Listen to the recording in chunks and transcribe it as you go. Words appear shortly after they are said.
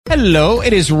Hello,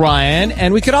 it is Ryan,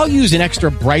 and we could all use an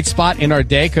extra bright spot in our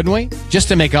day, couldn't we? Just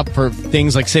to make up for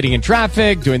things like sitting in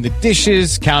traffic, doing the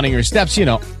dishes, counting your steps, you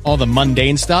know, all the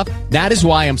mundane stuff. That is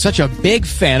why I'm such a big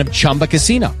fan of Chumba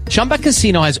Casino. Chumba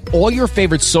Casino has all your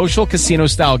favorite social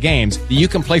casino-style games that you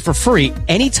can play for free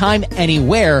anytime,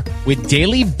 anywhere with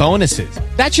daily bonuses.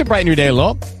 That should brighten your day a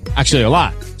little. Actually, a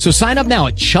lot. So sign up now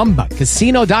at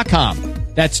ChumbaCasino.com.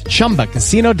 That's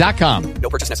ChumbaCasino.com. No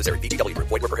purchase necessary. VGW Group.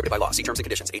 Void where prohibited by law. See terms and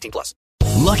conditions. 18+.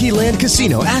 Lucky Land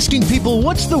Casino, asking people,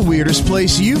 what's the weirdest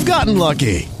place you've gotten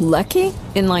lucky? Lucky?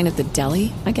 In line at the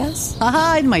deli, I guess?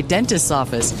 Aha, in my dentist's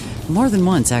office. More than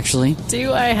once, actually.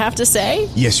 Do I have to say?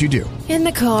 Yes, you do. In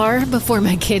the car before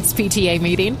my kids' PTA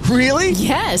meeting. Really?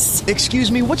 Yes. Excuse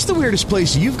me, what's the weirdest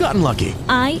place you've gotten lucky?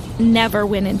 I never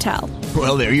win and tell.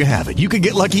 Well, there you have it. You can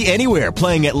get lucky anywhere,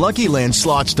 playing at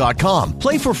LuckyLandSlots.com.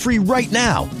 Play for free right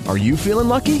now. Are you feeling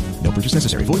lucky? No purchase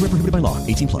necessary. Void where prohibited by law.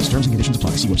 18+. Terms and conditions apply.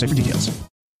 See website for details.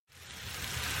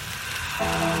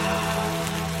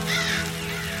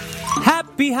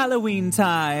 Happy Halloween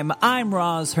time! I'm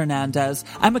Roz Hernandez.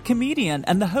 I'm a comedian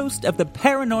and the host of the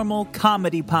paranormal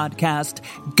comedy podcast,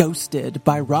 Ghosted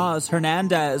by Roz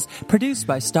Hernandez, produced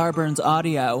by Starburns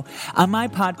Audio. On my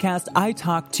podcast, I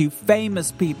talk to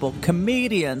famous people,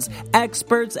 comedians,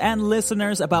 experts, and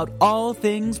listeners about all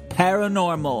things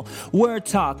paranormal. We're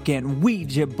talking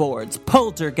Ouija boards,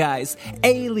 poltergeists,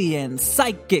 aliens,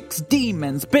 psychics,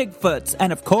 demons, Bigfoots,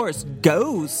 and of course,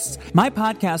 ghosts. My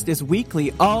podcast is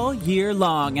weekly all year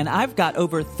long, and I've got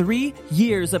over 3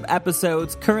 years of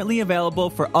episodes currently available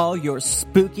for all your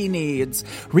spooky needs.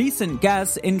 Recent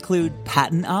guests include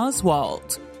Patton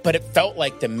Oswalt. But it felt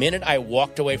like the minute I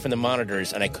walked away from the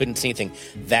monitors and I couldn't see anything,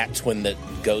 that's when the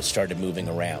ghost started moving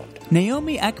around.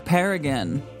 Naomi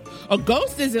Ekperigin. A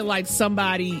ghost isn't like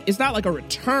somebody, it's not like a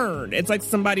return. It's like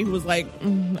somebody who was like,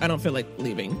 I don't feel like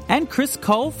leaving. And Chris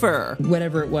Colfer.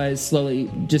 Whatever it was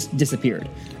slowly just disappeared.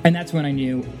 And that's when I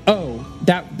knew, oh,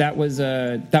 that was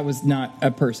not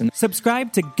a person.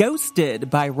 Subscribe to Ghosted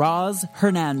by Roz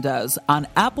Hernandez on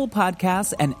Apple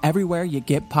Podcasts and everywhere you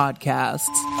get podcasts.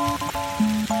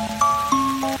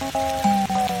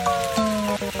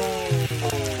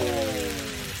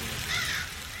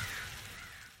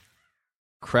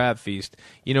 CrabFeast.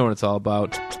 You know what it's all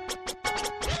about.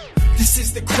 This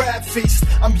is the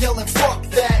CrabFeast. I'm yelling, fuck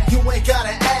that. You ain't gotta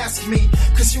ask me,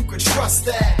 cause you could trust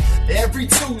that. Every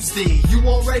Tuesday, you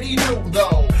already knew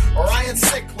though. Ryan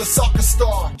Sickler, soccer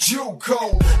star,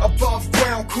 JUCO. Above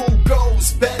ground, cool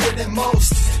goes, better than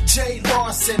most. Jay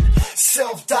Larson,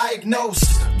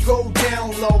 self-diagnosed. Go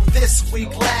down low this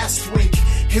week, last week.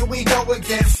 Here we go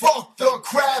again, fuck the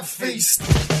CrabFeast.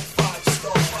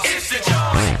 It's the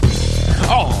John.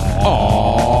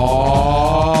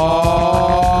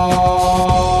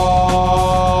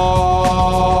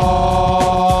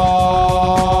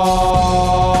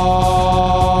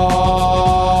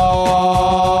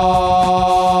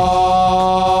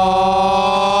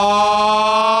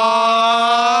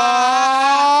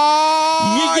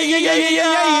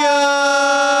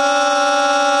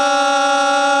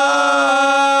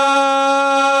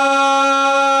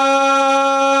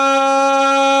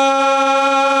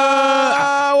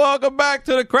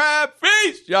 To the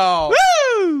CrabFeast, y'all.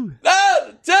 Woo!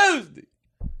 That's Tuesday.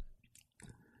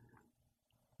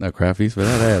 No CrabFeast for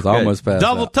that ass. Almost passed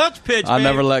Double out. touch pitch, I baby.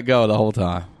 never let go the whole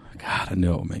time. God, I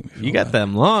knew it would make me feel You got bad.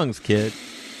 them lungs, kid.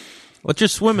 What's your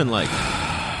swimming like?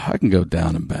 I can go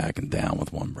down and back and down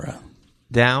with one breath.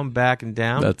 Down, back, and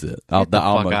down? That's it. Get the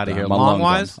fuck out of here.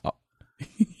 Long-wise?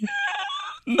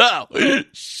 No.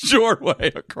 Short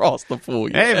way across the pool.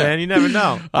 Yeah. Hey, man, you never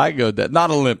know. I go that. Not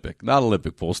Olympic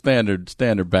pool.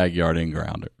 Standard backyard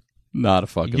in-grounder. Not a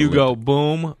fucking You Olympic. go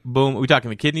boom, boom. Are we talking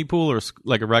the kidney pool or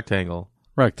like a rectangle?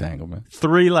 Rectangle, man.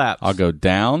 3 laps. I'll go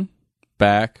down,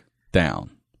 back, down.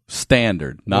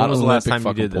 Standard. Not When was the Olympic last time you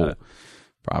fucking did pool. that?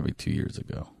 Probably 2 years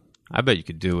ago. I bet you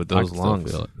could do it with those I can still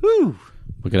lungs. feel it. Whew.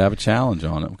 We could have a challenge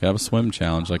on it. We could have a swim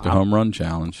challenge, like the home run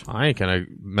challenge. I ain't gonna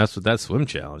mess with that swim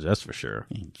challenge, that's for sure.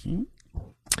 Thank you.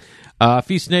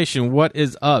 Feast Nation, what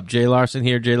is up? Jay Larson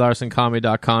here,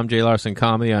 jaylarsonComedy.com, Jay Larson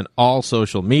Comedy on all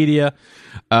social media.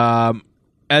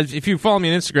 If you follow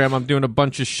me on Instagram, I'm doing a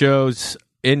bunch of shows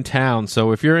in town.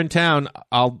 So if you're in town,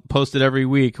 I'll post it every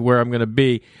week where I'm going to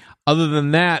be. Other than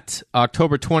that,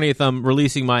 October 20th, I'm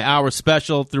releasing my hour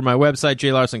special through my website,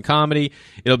 Jay Larson Comedy.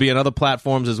 It'll be on other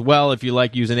platforms as well if you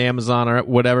like using Amazon or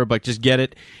whatever, but just get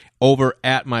it over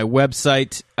at my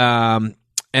website. And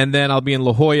then I'll be in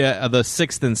La Jolla the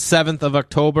 6th and 7th of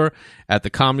October at the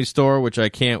Comedy Store, which I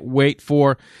can't wait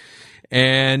for.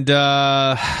 And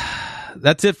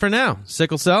that's it for now.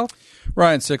 Sickle Cell?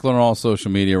 Ryan Sickler on all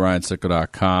social media,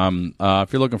 ryansickler.com.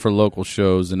 If you're looking for local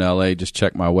shows in L.A., just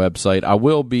check my website. I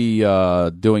will be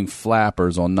doing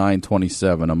Flappers on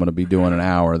 9/27. I'm going to be doing an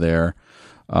hour there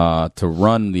to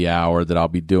run the hour that I'll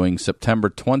be doing September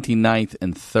 29th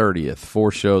and 30th.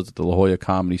 4 shows at the La Jolla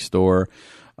Comedy Store.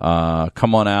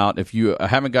 Come on out. If you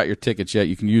haven't got your tickets yet,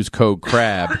 you can use code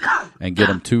CRAB and get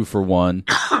them 2 for 1.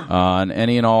 And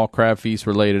any and all Crab Feast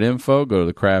related info, go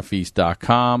to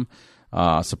thecrabfeast.com.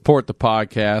 Support the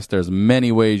podcast. There's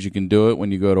many ways you can do it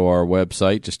when you go to our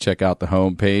website. Just check out the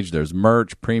homepage. There's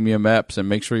merch, premium eps, and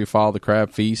make sure you follow the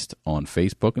Crab Feast on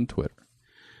Facebook and Twitter.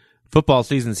 Football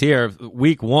season's here.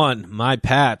 Week 1, my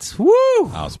Pats. Woo!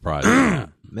 I was surprised at that.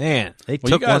 Man, they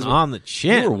took one on the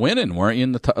chin. You were winning, weren't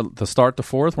you, to start the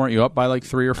 4th? Weren't you up by like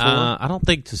 3 or 4? I don't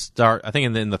think to start. I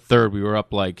think in the 3rd we were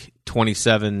up like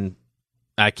 27.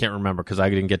 I can't remember because I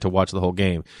didn't get to watch the whole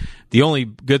game. The only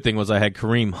good thing was I had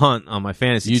Kareem Hunt on my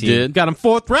fantasy team. You did? Got him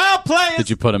 4th round players. Did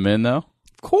you put him in, though?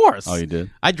 Of course. Oh, you did?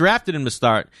 I drafted him to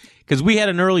start because we had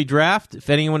an early draft. If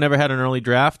anyone ever had an early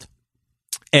draft.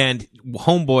 And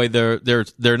homeboy,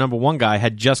 their number 1 guy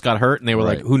had just got hurt, and they were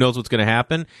like, "Who knows what's going to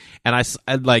happen?" And I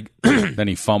like, then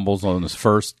he fumbles on his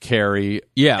first carry,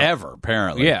 ever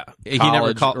apparently. Yeah, he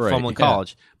never fumbled in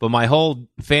college. But my whole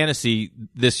fantasy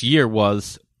this year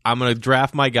was I'm going to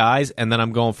draft my guys, and then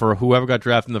I'm going for whoever got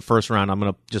drafted in the first round. I'm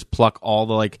going to just pluck all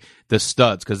the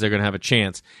studs because they're going to have a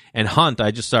chance. And Hunt,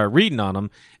 I just started reading on him,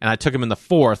 and I took him in the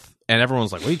 4th, and everyone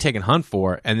was like, "What are you taking Hunt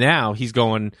for?" And now he's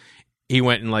going. He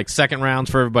went in like second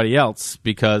rounds for everybody else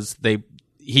because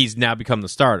he's now become the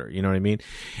starter. You know what I mean?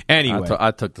 Anyway,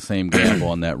 I took the same gamble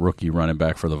on that rookie running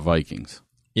back for the Vikings.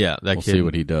 Yeah, we'll kid, see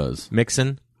what he does.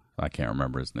 Mixon, I can't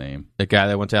remember his name. The guy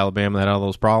that went to Alabama that had all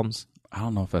those problems. I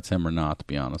don't know if that's him or not, to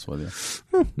be honest with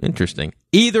you. Interesting.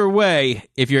 Either way,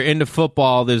 if you're into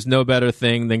football, there's no better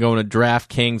thing than going to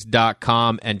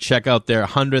DraftKings.com and check out their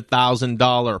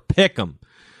 $100,000 pick'em.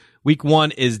 Week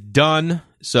 1 is done,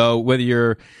 so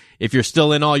if you're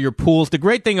still in all your pools, the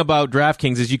great thing about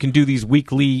DraftKings is you can do these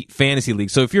weekly fantasy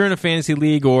leagues. So if you're in a fantasy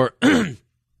league or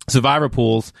survivor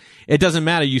pools, it doesn't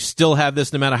matter. You still have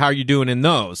this no matter how you're doing in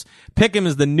those. Pick'em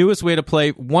is the newest way to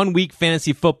play 1-week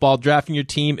fantasy football. Drafting your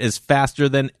team is faster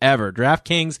than ever.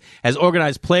 DraftKings has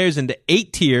organized players into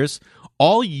 8 tiers.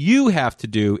 All you have to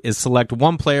do is select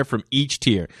one player from each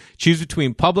tier. Choose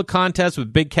between public contests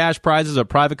with big cash prizes or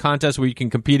private contests where you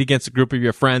can compete against a group of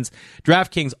your friends.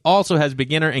 DraftKings also has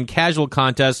beginner and casual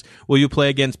contests where you play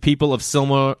against people of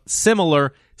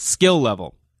similar skill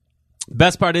level.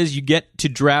 Best part is you get to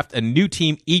draft a new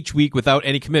team each week without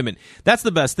any commitment. That's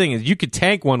the best thing is you could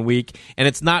tank one week and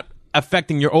it's not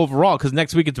affecting your overall because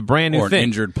next week it's a brand new thing. Or an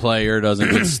injured player doesn't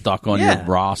get stuck on your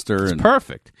roster. It's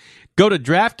perfect. Go to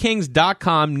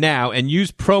DraftKings.com now and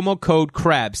use promo code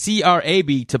CRAB,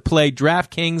 C-R-A-B, to play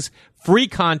DraftKings free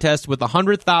contest with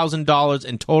 $100,000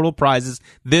 in total prizes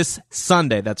this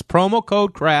Sunday. That's promo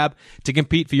code CRAB to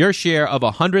compete for your share of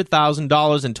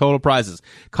 $100,000 in total prizes.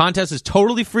 Contest is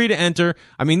totally free to enter.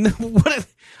 I mean,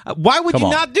 why would you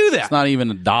not do that? It's not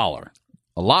even $1.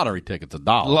 A lottery ticket's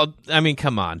 $1. I mean,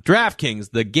 come on.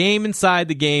 DraftKings, the game inside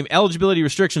the game. Eligibility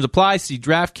restrictions apply. See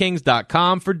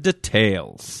DraftKings.com for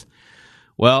details.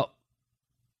 Well,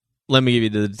 let me give you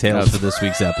the details for this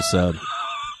week's episode.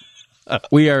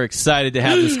 We are excited to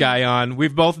have this guy on.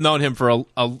 We've both known him for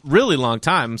a really long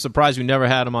time. I'm surprised we never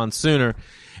had him on sooner.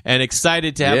 And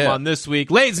excited to have him on this week.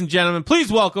 Ladies and gentlemen,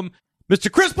 please welcome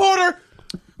Mr. Chris Porter.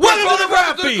 Welcome to the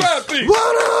CrabFeast.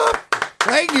 What up?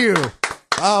 Thank you.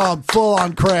 Oh, I'm full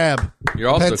on crab. You're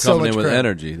also Had so coming in much with crab.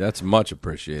 energy. That's much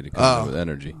appreciated, coming in with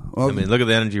energy. Well, I mean, look at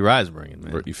the energy Rye's bringing,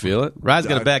 man. You feel it? Rye's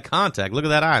got a bad contact. Look at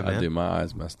that eye, man. I do. My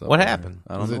eyes messed up. What happened?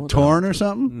 I don't Is know. it torn or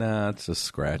something? Nah, it's just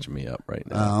scratching me up right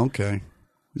now. Oh, okay.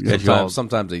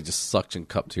 Sometimes they just suction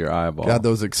cup to your eyeball. Got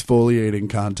those exfoliating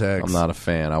contacts. I'm not a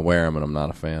fan. I wear them, and I'm not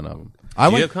a fan of them.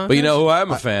 But you know who I'm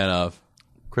a fan of?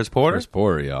 Chris Porter? Chris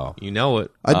Porter, y'all. You know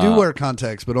it. I do wear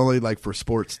contacts, but only like for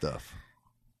sports stuff.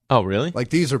 Oh, really? Like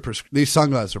these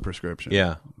sunglasses are prescription.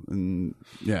 Yeah. And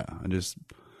the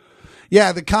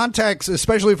contacts,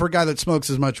 especially for a guy that smokes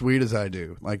as much weed as I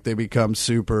do, like they become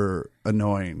super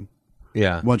annoying.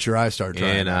 Yeah. Once your eyes start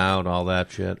drying out, all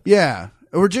that shit. Yeah.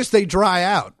 Or just they dry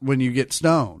out when you get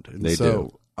stoned. And They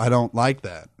do. I don't like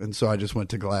that. And so I just went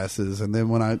to glasses. And then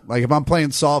when if I'm playing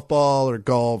softball or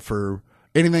golf or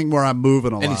anything where I'm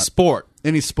moving a lot. Any sport,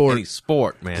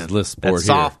 man. List sport That's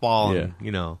here. softball, Yeah. and,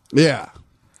 you know. Yeah.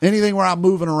 Anything where I'm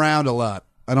moving around a lot.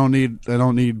 I don't need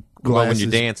glasses. Well, when you're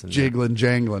dancing, jiggling,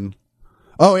 jangling.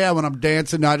 Oh yeah, when I'm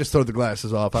dancing, no, I just throw the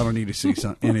glasses off. I don't need to see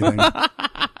anything.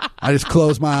 I just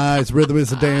close my eyes. Rhythm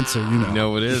is a dancer, you know. You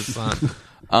know it is, son.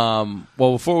 Well,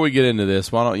 before we get into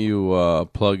this, why don't you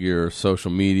plug your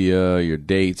social media, your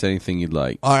dates, anything you'd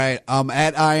like? All right.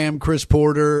 At I am Chris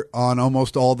Porter on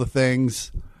almost all the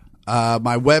things.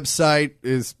 My website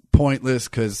is pointless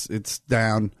because it's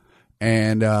down.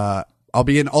 And I'll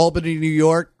be in Albany, New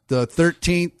York, the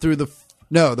 13th through the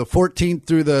 14th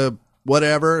through the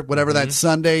whatever that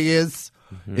Sunday is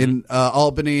in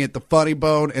Albany at the Funny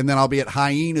Bone. And then I'll be at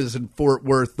Hyenas in Fort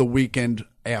Worth the weekend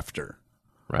after.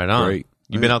 Right on. Great.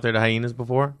 You been out there to Hyenas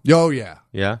before? Oh, yeah.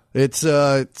 Yeah? It's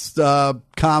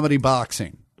comedy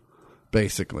boxing,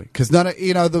 basically. Because none of,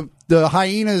 the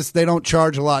Hyenas, they don't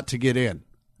charge a lot to get in,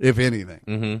 if anything.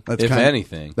 Mm-hmm. If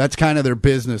anything. That's kind of their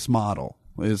business model.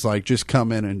 Is like, just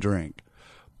come in and drink.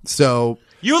 So.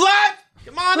 You left?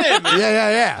 Come on in, man.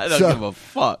 Yeah. I don't give a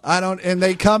fuck. And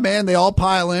they come in, they all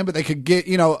pile in, but they could get,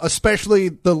 especially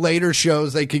the later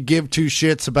shows, they could give two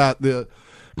shits about the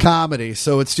comedy.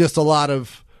 So it's just a lot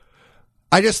of.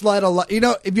 I just let a lot.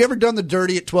 Have you ever done the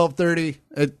Dirty at 12:30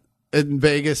 in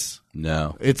Vegas?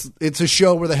 No. It's a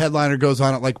show where the headliner goes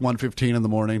on at like 1:15 in the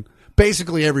morning.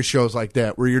 Basically, every show's like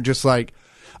that, where you're just like,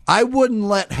 I wouldn't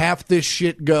let half this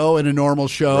shit go in a normal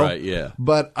show. Right, yeah.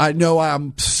 But I know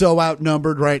I'm so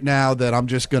outnumbered right now that I'm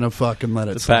just going to fucking let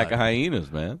it It's a slide. pack of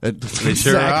hyenas, man. That's They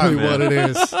sure exactly are, man. what it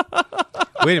is.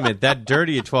 Wait a minute. That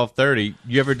Dirty at 12:30,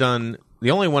 you ever done... The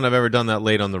only one I've ever done that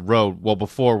late on the road, well,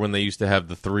 before when they used to have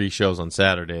the 3 shows on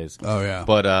Saturdays. Oh, yeah.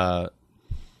 But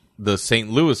the St.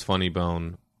 Louis Funny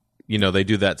Bone, they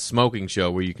do that smoking show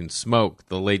where you can smoke,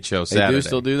 the late show Saturday. They do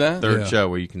still do that? Third Yeah. show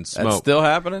where you can smoke. That's still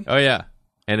happening? Oh, yeah.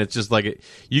 And it's just like,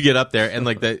 you get up there, and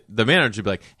like the manager would be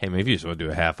like, hey, maybe you just want to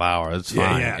do a half hour. That's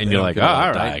fine. yeah. And you're like, oh,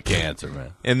 all right. Die of cancer,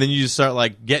 man. And then you just start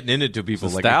like getting into it to people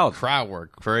like Nostalgia. crowd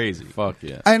work. Crazy. Fuck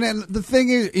yeah. And then the thing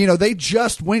is, they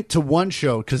just went to one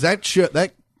show because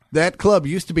that club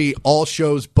used to be all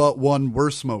shows but one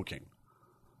were smoking.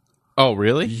 Oh,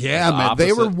 really? Yeah, The man.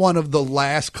 They were opposite. one of the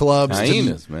last clubs.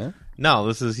 Hyenas, man. No,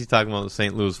 he's talking about the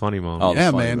St. Louis Funny Bone. Oh,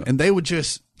 Yeah, Funny man. Bone. And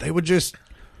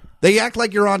they act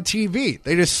like you're on TV.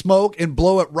 They just smoke and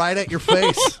blow it right at your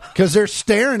face because they're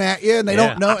staring at you and they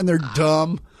don't know, and they're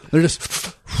dumb. They're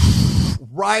just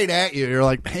right at you. You're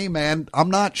like, hey, man, I'm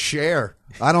not Cher.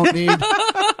 I don't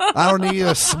need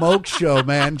a smoke show,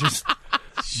 man. Just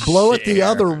blow it the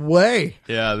other way.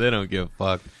 Yeah, they don't give a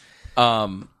fuck.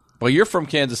 Well, you're from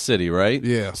Kansas City, right?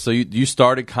 Yeah. So you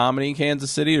started comedy in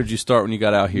Kansas City, or did you start when you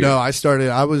got out here? No,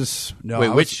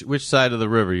 Which side of the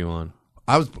river you on?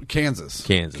 I was Kansas.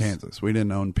 Kansas. We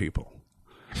didn't own people.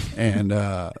 And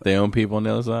They own people on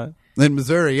the other side? in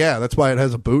Missouri, yeah, that's why it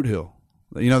has a boot hill.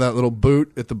 That little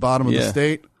boot at the bottom of the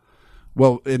state?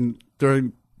 Well,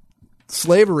 during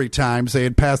slavery times, they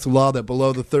had passed a law that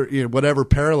below the whatever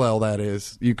parallel that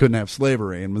is, you couldn't have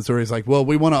slavery. And Missouri's like, well,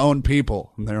 we want to own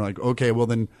people. And they're like, okay, well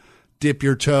then dip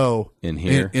your toe In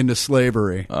here? into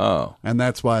slavery. Oh. And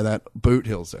that's why that boot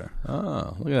hill's there.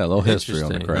 Oh, look at that little history on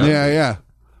the Interesting. crowd. Yeah.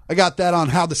 I got that on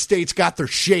how the states got their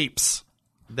shapes.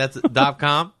 That's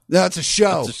 .com? No, it's a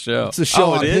show. It's a show. It's a show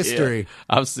Oh, on it is? history. Yeah.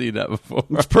 I've seen that before.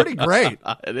 It's pretty great.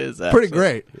 It is Pretty actually.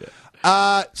 great.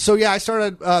 So I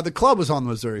started. The club was on the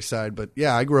Missouri side, but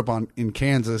yeah, I grew up in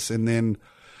Kansas, and then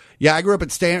I grew up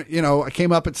at I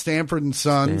came up at Stanford and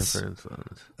Sons.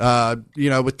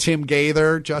 With Tim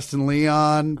Gaither, Justin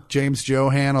Leon, James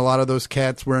Johan. A lot of those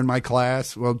cats were in my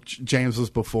class. Well, James was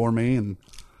before me, and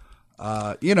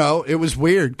it was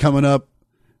weird coming up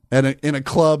in a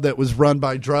club that was run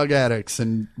by drug addicts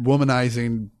and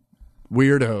womanizing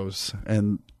weirdos,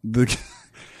 and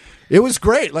it was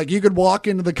great. Like, you could walk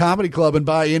into the comedy club and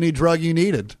buy any drug you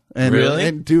needed, and Really?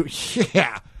 and do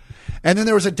And then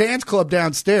there was a dance club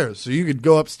downstairs, so you could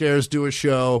go upstairs, do a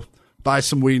show, buy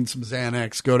some weed and some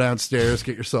Xanax, go downstairs,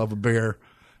 get yourself a beer,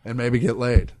 and maybe get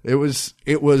laid. It was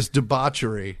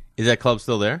debauchery. Is that club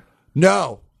still there?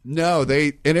 No,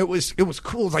 it was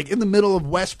cool. It was like in the middle of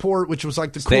Westport, which was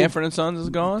like the Stanford and Sons is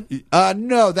gone?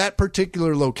 No, that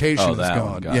particular location is that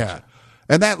gone. one, gotcha. Yeah,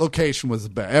 and that location was the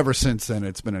best. Ever since then,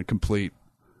 it's been a complete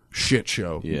shit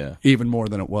show. Yeah, even more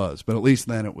than it was. But at least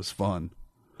then it was fun.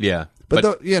 Yeah,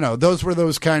 but those were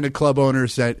those kind of club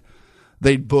owners that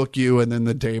they'd book you, and then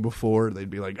the day before they'd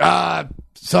be like,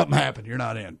 something happened, you're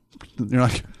not in. And you're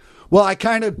like, well, I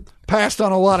kind of passed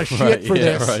on a lot of shit for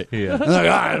this. Right, yeah.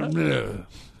 And like,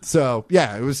 so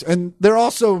yeah, it was, and they're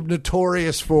also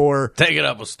notorious for take it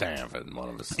up with Stanford. One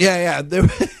of us. Yeah,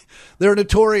 they're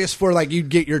notorious for, like, you'd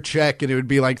get your check and it would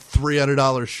be like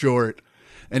 $300 short,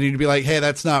 and you'd be like, hey,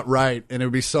 that's not right, and it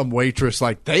would be some waitress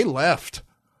like, they left.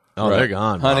 Oh, Right. they're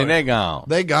gone. Honey, bro. they gone.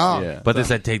 They gone. Yeah. But they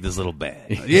said, take this little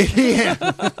bag. Yeah.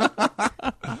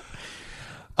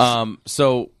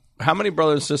 So How many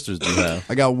brothers and sisters do you have?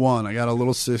 I got one. I got a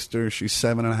little sister. She's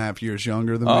 7.5 years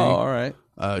younger than me. All right.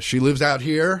 She lives out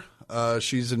here.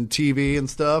 She's in TV and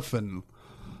stuff, and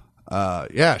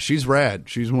yeah, she's rad.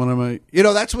 She's one of my.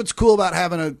 That's what's cool about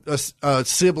having a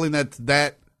sibling that's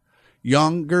that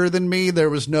younger than me. There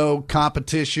was no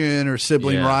competition or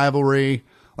sibling rivalry.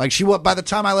 Like by the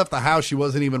time I left the house, she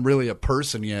wasn't even really a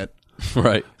person yet.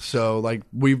 Right. So like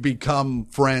we've become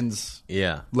friends.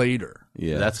 Later.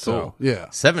 Yeah, that's cool. Yeah,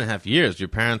 7.5 years. Your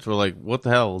parents were like, "What the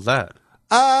hell was that?"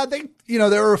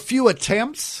 There were a few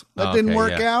attempts that didn't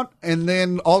work out, and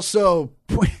then also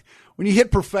when you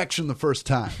hit perfection the first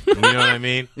time, you know what I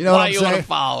mean. You know what I'm you saying? Want to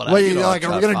follow that? Well, you're like,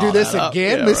 are we going to do this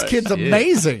again? Yeah, this right. kid's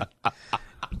amazing.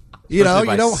 You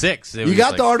know, 6, you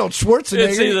got the Arnold Schwarzenegger.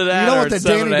 It's either that you don't or want the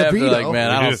Danny DeVito. Like,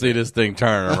 man, I don't see this thing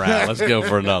turning around. Let's go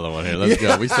for another one here. Let's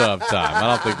go. We still have time. I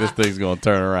don't think this thing's going to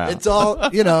turn around. It's all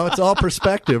it's all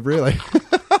perspective, really.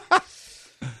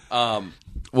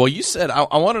 Well, you said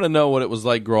I wanted to know what it was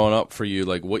like growing up for you,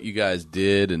 like what you guys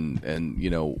did, and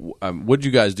what did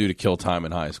you guys do to kill time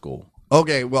in high school?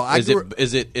 Okay, well,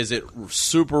 is it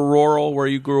super rural where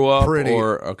you grew up? Pretty.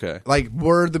 Or okay, like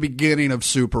we're the beginning of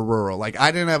super rural. Like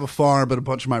I didn't have a farm, but a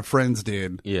bunch of my friends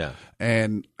did. Yeah,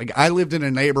 and like I lived in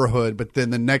a neighborhood, but then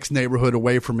the next neighborhood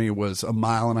away from me was 1.5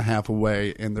 miles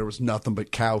away, and there was nothing but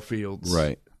cow fields,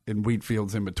 right, and wheat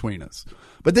fields in between us.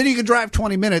 But then you could drive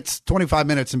 25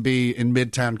 minutes, and be in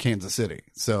Midtown Kansas City.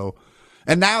 So,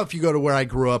 and now if you go to where I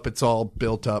grew up, it's all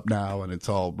built up now, and it's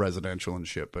all residential and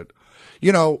shit. But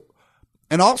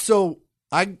and also,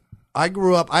 I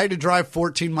grew up. I had to drive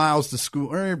 14 miles to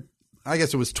school, or I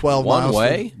guess it was 12 miles.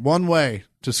 One way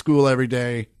to school every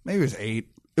day. Maybe it was 8.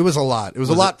 It was a lot. It was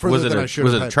a lot further than I should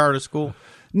have. Was it a charter school?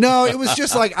 No, it was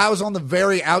just like I was on the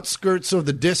very outskirts of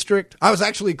the district. I was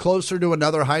actually closer to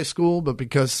another high school, but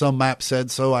because some map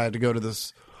said so, I had to go to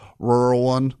this rural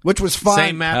one, which was fine.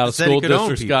 Same map. How the said school he could own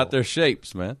districts people. got their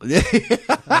shapes, man.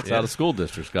 That's how the school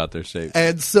districts got their shapes.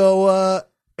 And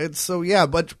so yeah,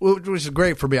 but which was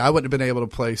great for me. I wouldn't have been able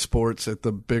to play sports at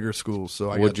the bigger schools. So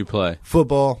What'd you play?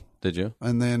 Football. Did you?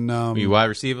 And then Were you wide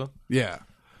receiver? Yeah.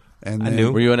 And I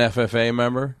knew. Were you an FFA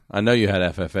member? I know you had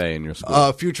FFA in your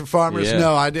school. Future Farmers? Yeah.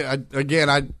 No, I did.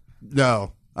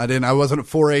 No, I didn't. I wasn't a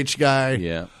 4-H guy.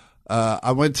 Yeah.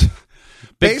 I went.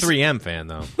 Big 3M fan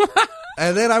though.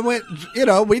 And then I went.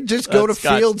 We'd just go to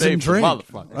fields and drink.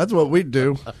 That's what we'd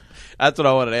do. That's what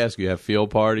I wanted to ask you. Have field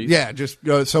parties? Yeah, just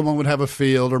someone would have a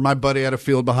field, or my buddy had a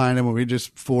field behind him, and we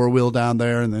just 4-wheel down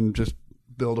there, and then just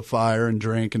build a fire and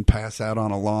drink and pass out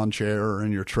on a lawn chair or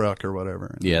in your truck or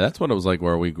whatever. Yeah, that's what it was like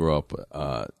where we grew up.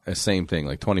 Same thing,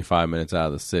 like 25 minutes out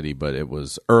of the city, but it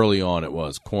was early on. It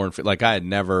was cornfield. Like I had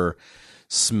never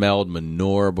smelled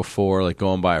manure before, like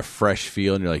going by a fresh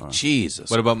field, and you're like,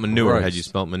 Jesus. What about manure? Christ. Had you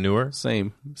smelled manure?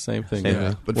 Same thing.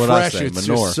 Yeah. But What'd I fresh, say? it's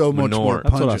Manure. just so much more That's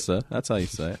pungent. what I said. That's how you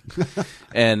say it.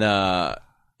 And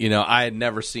I had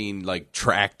never seen like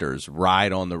tractors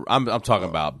ride on the. I'm talking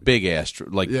about big ass,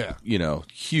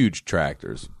 huge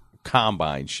tractors,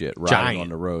 combine shit riding on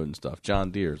the road and stuff.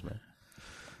 John Deere's, man.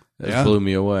 That blew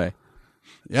me away.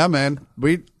 Yeah, man.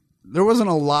 There wasn't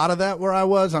a lot of that where I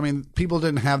was. I mean, people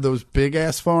didn't have those big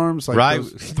ass farms, like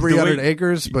those 300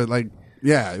 acres, but like.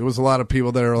 Yeah, it was a lot of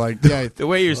people that are like, yeah. The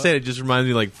way you're saying it just reminds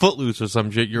me of like Footloose or some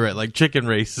shit. You're at like chicken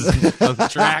races on the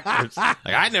tractors. Like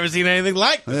I've never seen anything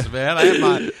like this, man.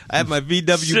 I had my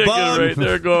VW Chicken Bug. right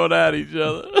there going at each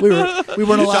other. We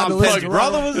weren't allowed to listen.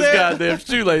 Brother was His there. goddamn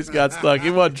shoelace got stuck. He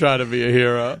wasn't trying to be a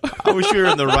hero. I wish we were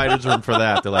in the writers' room for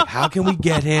that. They're like, how can we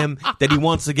get him that he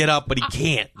wants to get up but he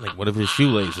can't? Like, what if his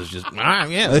shoelace is just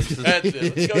yeah? That's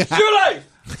it. Let's go. Shoelace!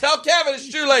 Tell Kevin his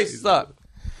shoelace suck.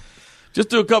 Just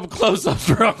do a couple close-ups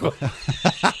real quick.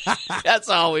 That's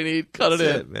all we need. Cut it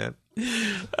in, man.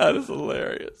 That is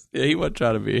hilarious. Yeah, he wasn't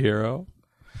trying to be a hero.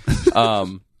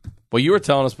 Well, you were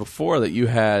telling us before that you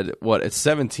had, at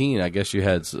 17, I guess you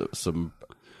had something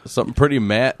pretty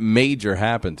major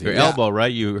happen to you. Your elbow,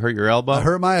 right? You hurt your elbow? I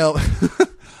hurt my elbow.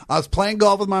 I was playing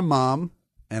golf with my mom,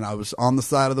 and I was on the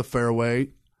side of the fairway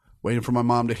waiting for my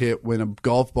mom to hit when a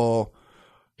golf ball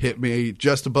hit me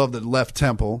just above the left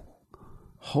temple.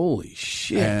 Holy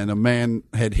shit. And a man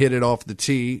had hit it off the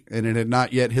tee, and it had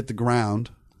not yet hit the ground.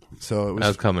 So it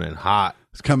was coming in hot.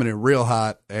 It's coming in real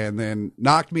hot, and then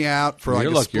knocked me out for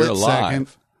a split second.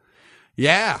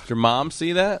 Yeah. Did your mom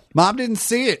see that? Mom didn't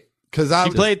see it. She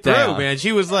played through, man.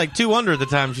 She was like 2 under at the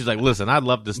time. She's like, listen, I'd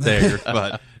love to stay,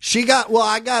 but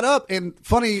I got up, and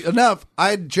funny enough,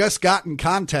 I had just gotten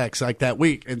contacts like that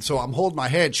week, and so I'm holding my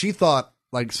head. She thought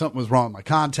like something was wrong with my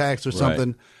contacts or something.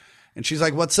 Right. And she's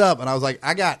like, what's up? And I was like,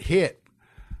 I got hit.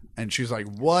 And she's like,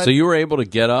 what? So you were able to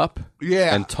get up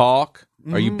and talk?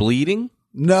 Mm-hmm. Are you bleeding?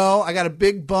 No, I got a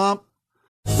big bump.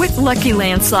 With Lucky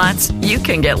Land Slots, you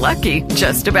can get lucky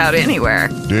just about anywhere.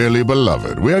 Dearly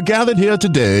beloved, we are gathered here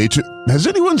today to... Has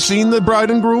anyone seen the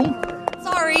bride and groom?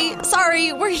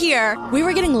 Sorry, we're here. We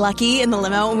were getting lucky in the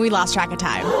limo and we lost track of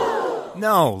time.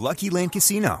 No, Lucky Land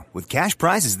Casino, with cash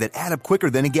prizes that add up quicker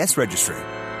than a guest registry.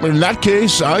 In that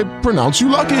case, I pronounce you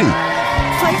lucky.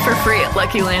 Play for free at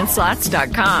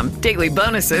LuckyLandSlots.com. Daily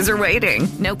bonuses are waiting.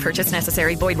 No purchase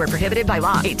necessary. Void where prohibited by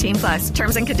law. 18+.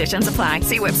 Terms and conditions apply.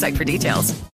 See website for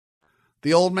details.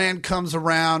 The old man comes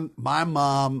around. My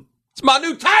mom... It's my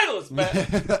new titles,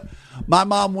 man. My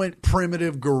mom went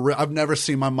primitive gorilla. I've never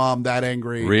seen my mom that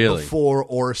angry before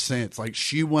or since. Like,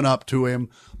 she went up to him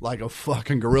like a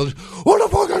fucking gorilla. What the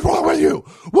fuck is wrong with you?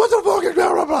 What the fuck is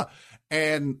blah, blah, blah?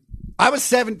 And I was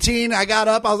 17. I got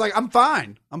up. I was like, I'm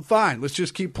fine. Let's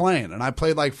just keep playing. And I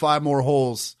played like 5 more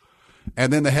holes.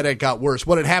 And then the headache got worse.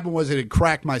 What had happened was it had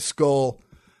cracked my skull.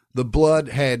 The blood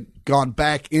had gone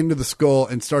back into the skull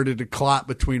and started to clot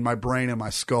between my brain and my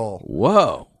skull.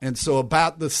 Whoa. And so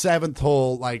about the 7th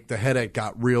hole, like, the headache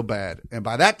got real bad. And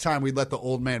by that time, we let the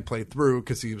old man play through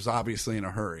because he was obviously in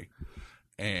a hurry.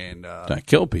 And I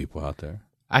kill people out there.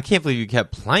 I can't believe you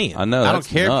kept playing. I know. I don't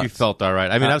care if you felt all right.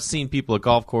 I mean, I've seen people at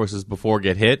golf courses before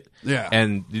get hit. Yeah.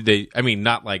 And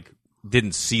not like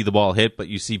didn't see the ball hit, but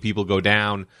you see people go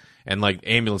down and like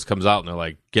ambulance comes out and they're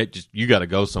like, you got to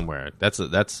go somewhere. That's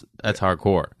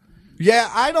hardcore. Yeah,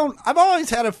 I've always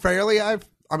had a fairly,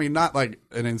 not like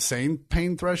an insane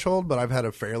pain threshold, but I've had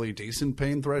a fairly decent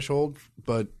pain threshold.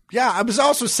 But yeah, I was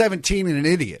also 17 and an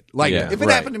idiot. Like, if it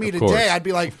happened to me today, I'd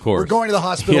be like, we're going to the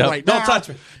hospital right now. Don't touch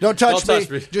me. Don't touch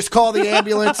me. Just call the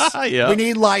ambulance. We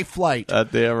need life flight.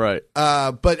 Damn right.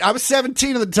 But I was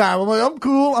 17 at the time. I'm like, I'm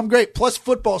cool. I'm great. Plus,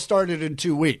 football started in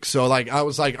 2 weeks. So, like, I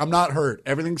was like, I'm not hurt.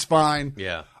 Everything's fine.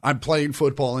 Yeah. I'm playing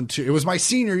football it was my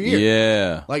senior year.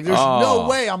 Yeah. Like, there's no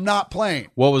way I'm not playing.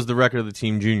 What was the record of the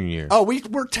team junior year? Oh, we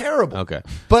were terrible. Okay.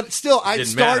 But still, I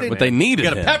started. But they needed You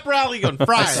got a pep rally on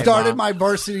Friday. I started my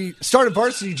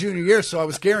varsity junior year, so I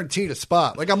was guaranteed a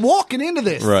spot. Like, I'm walking into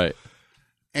this. Right.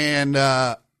 And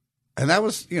that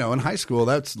was, in high school,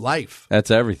 that's life.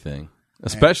 That's everything.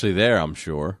 Especially there, I'm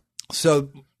sure. So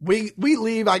we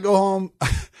leave. I go home.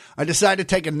 I decide to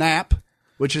take a nap,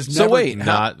 which is not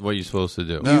what you're supposed to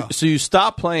do. No. So you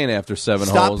stop playing after 7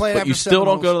 holes, but you still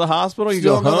don't go to the hospital? You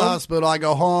still go home? Go to the hospital. I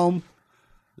go home.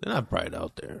 They're not bright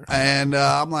out there. And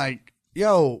I'm like,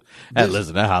 yo.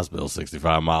 Listen, that hospital's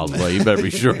 65 miles away. You better be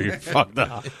sure you're fucked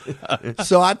up.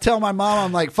 So I tell my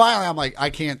mom, finally, I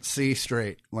can't see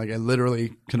straight. Like, I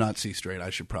literally cannot see straight. I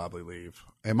should probably leave.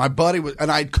 And my buddy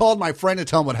I called my friend to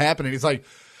tell him what happened. And he's like,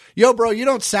 yo, bro, you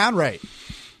don't sound right.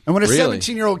 And when a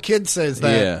 17-year-old kid says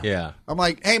that, I'm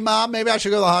like, hey, Mom, maybe I should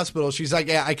go to the hospital. She's like,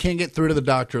 yeah, I can't get through to the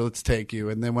doctor. Let's take you.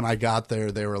 And then when I got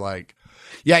there, they were like,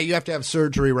 yeah, you have to have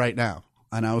surgery right now.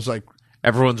 And I was like,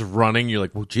 everyone's running. You're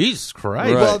like, well, Jesus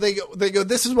Christ. Right. Well, they go,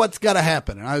 this is what's got to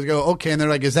happen. And I go, okay. And they're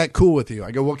like, is that cool with you? I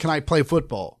go, well, can I play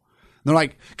football? And they're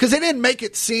like, because they didn't make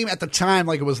it seem at the time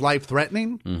like it was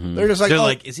life-threatening. Mm-hmm. They're just like,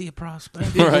 like, is he a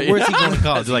prospect? Right. Where's he going to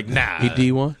college? They're like, nah. He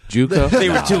D1? JUCO? They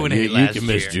were 2-8 last You can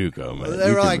miss JUCO, man.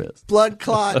 They were like, blood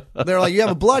clot. They're like, you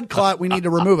have a blood clot. We need to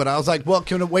remove it. I was like, well,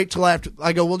 can it wait till after?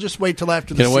 I go, we'll just wait till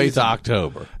after the season. Can it wait till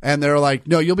October? And they're like,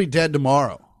 no, you'll be dead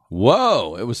tomorrow.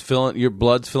 Whoa! Your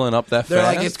blood's filling up that fast? They're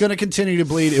like, it's going to continue to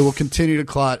bleed. It will continue to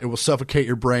clot. It will suffocate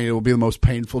your brain. It will be the most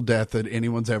painful death that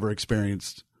anyone's ever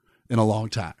experienced in a long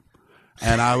time.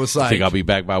 And I was like, I think I'll be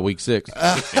back by week 6. And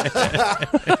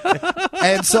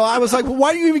so I was like, well, why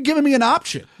are you even giving me an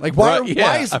option? Like, why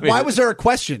was there a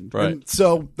question? Right. And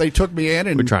so they took me in,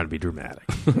 and we're trying to be dramatic.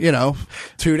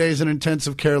 2 days in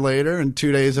intensive care later, and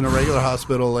 2 days in a regular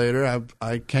hospital later,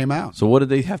 I came out. So what did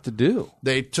they have to do?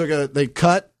 They took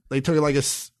like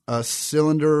a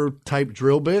cylinder type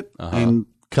drill bit and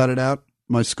cut it out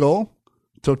my skull.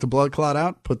 Took the blood clot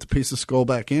out, put the piece of skull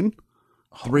back in.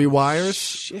 3 wires.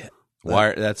 Shit.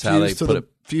 Wire. That's how they put it.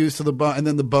 Fuse to the bone, and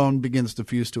then the bone begins to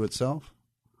fuse to itself.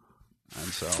 And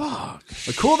so,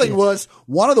 the cool thing was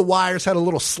one of the wires had a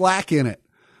little slack in it,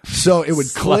 so it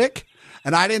would click,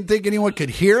 and I didn't think anyone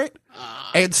could hear it.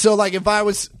 And so, like, if I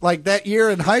was like that year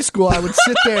in high school, I would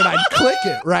sit there and I'd click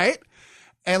it, right?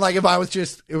 And like if I was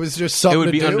just, it was just something. It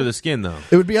would be to do. under the skin, though.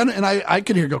 It would be under, and I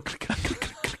could hear it go. Click, click, click,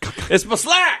 click, click. It's my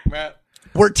slack, man.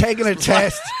 We're taking a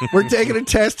test. We're taking a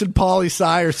test in poli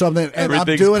sci or something, and I'm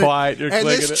doing quiet. You're and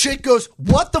this it. chick goes,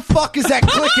 "What the fuck is that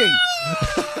clicking?"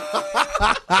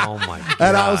 Oh my god!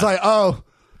 And I was like, "Oh,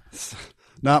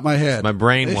 not my head, my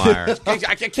brain wire. I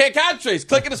can't concentrate. It's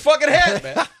clicking his fucking head,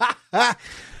 man."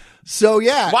 So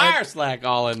yeah, Wire slack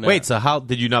all in there. Wait, so how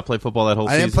did you not play football that whole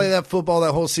season? I didn't play that football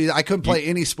that whole season. I couldn't play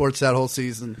any sports that whole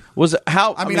season. Was it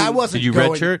how? I mean, I wasn't. Did you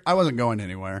going, redshirt? I wasn't going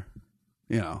anywhere.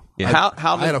 You know, Yeah.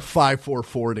 How I had a 5.4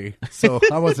 40, so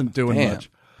I wasn't doing much.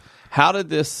 How did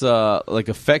this like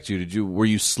affect you? Were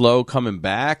you slow coming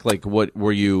back? Like what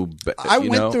were you? I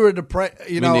went through a depression.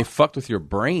 I mean, they fucked with your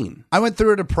brain. I went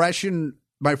through a depression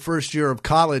my first year of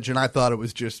college, and I thought it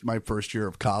was just my first year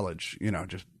of college. You know,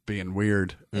 just being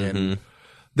weird. And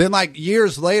then, like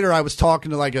years later, I was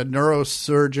talking to like a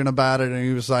neurosurgeon about it, and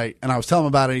he was like, and I was telling him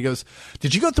about it. And he goes,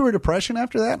 "Did you go through a depression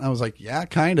after that?" And I was like, "Yeah,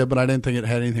 kind of, but I didn't think it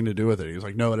had anything to do with it." He was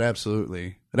like, "No, it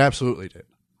absolutely did."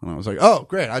 And I was like, "Oh,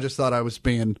 great! I just thought I was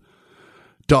being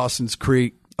Dawson's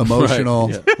Creek emotional.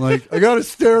 Right, yeah. Like I got to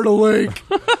stare at a lake,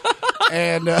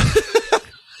 and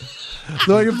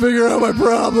so I can figure out my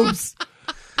problems."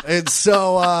 And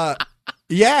so,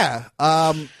 yeah.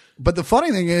 But the funny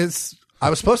thing is,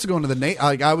 I was supposed to go into the Navy.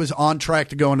 Like I was on track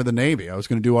to go into the Navy. I was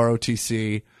going to do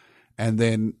ROTC, and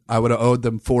then I would have owed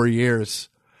them 4 years,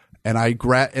 and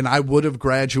I would have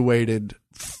graduated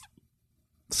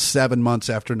 7 months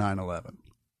after 9/11.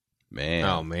 Man,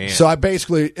 oh man! So it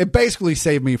basically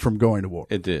saved me from going to war.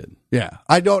 It did. Yeah,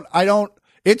 I don't.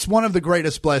 It's one of the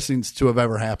greatest blessings to have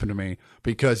ever happened to me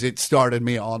because it started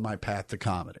me on my path to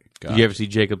comedy. Did you ever see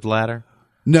Jacob's Ladder?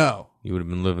 No. You would have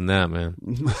been living that, man.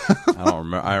 I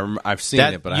don't remember. I've seen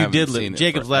it, but I haven't seen it.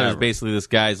 Jacob's Ladder is basically this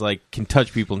guy's like can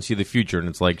touch people and see the future, and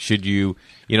it's like, should you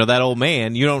know, that old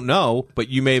man, you don't know, but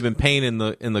you may have been paying in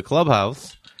the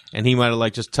clubhouse, and he might have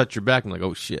like just touched your back and like,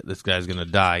 oh shit, this guy's gonna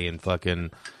die in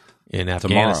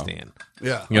Afghanistan.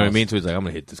 Yeah, you know what I mean. So he's like, I'm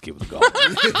gonna hit this kid with a golf.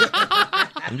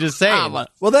 I'm just saying.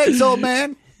 Well, thanks, old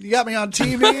man. You got me on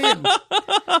TV, and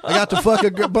I got to fuck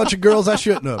a bunch of girls I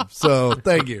shouldn't have. So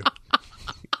thank you.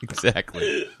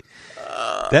 Exactly.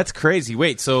 That's crazy.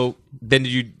 Wait, so then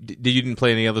you didn't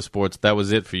play any other sports? That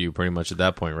was it for you, pretty much at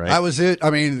that point, right? That was it. I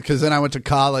mean, because then I went to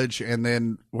college, and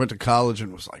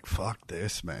was like, "Fuck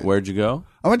this, man." Where'd you go?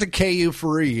 I went to KU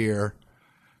for a year,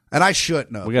 and I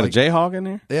shouldn't have. We got a Jayhawk in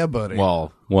there. Yeah, buddy.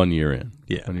 Well, 1 year in.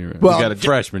 Yeah, 1 year in. Well, we got a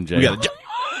freshman Jayhawk. We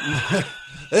got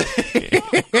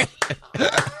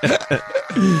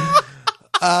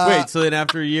Wait, so then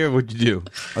after a year, what'd you do?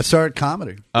 I started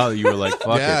comedy. Oh, you were like,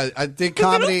 fuck yeah, it. I did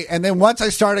comedy, and then once I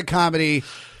started comedy,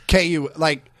 KU,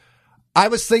 like, I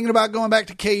was thinking about going back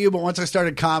to KU, but once I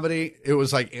started comedy, it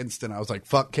was like instant. I was like,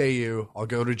 fuck KU, I'll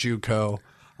go to JUCO.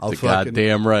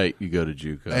 Goddamn right, you go to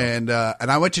JUCO. And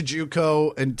I went to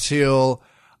JUCO until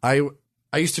I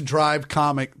used to drive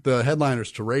the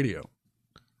headliners to radio.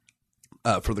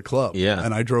 For the club. Yeah.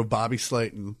 And I drove Bobby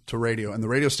Slayton to radio, and the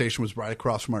radio station was right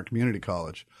across from our community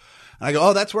college. And I go,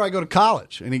 oh, that's where I go to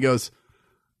college. And he looks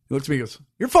at me and goes,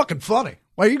 you're fucking funny.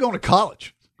 Why are you going to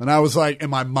college? And I was like, and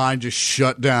my mind just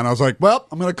shut down. I was like, well,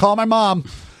 I'm going to call my mom.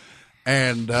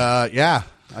 And, yeah,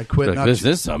 I quit. Like,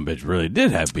 this son of a bitch really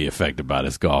did have to be affected by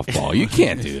this golf ball. You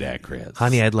can't do that, Chris.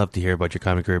 Honey, I'd love to hear about your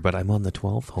comedy career, but I'm on the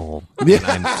 12th hole. Yeah.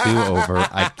 And I'm 2 over.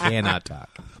 I cannot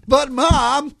talk. But,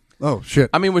 Mom... Oh shit!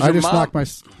 I mean, was I your just mom? knocked my.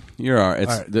 You're all right.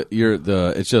 It's all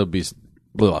right. It should be.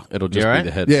 Blah, it'll just right? be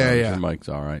the headphones. Yeah. Your mic's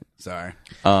all right. Sorry.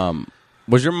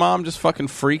 Was your mom just fucking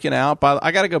freaking out?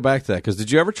 I got to go back to that because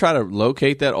did you ever try to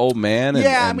locate that old man?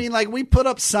 I mean, like we put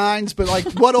up signs, but like,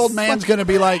 what old man's going to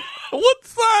be like? What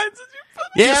signs did you put?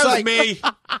 Yeah, just like me.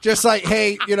 Just like,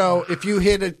 hey, you know, if you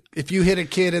hit a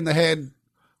kid in the head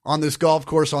on this golf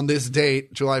course on this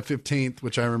date, July 15th,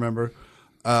 which I remember.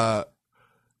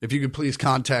 If you could please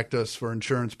contact us for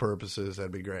insurance purposes,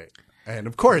 that'd be great. And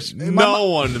of course, no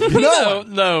one.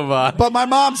 But my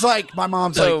mom's like,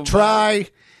 try.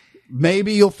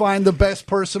 Maybe you'll find the best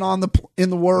person in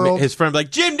the world. His friend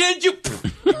like, Jim, didn't you?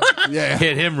 Yeah,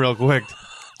 hit him real quick,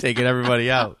 taking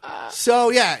everybody out. So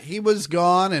yeah, he was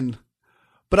gone,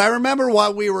 but I remember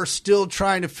while we were still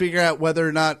trying to figure out whether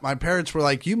or not my parents were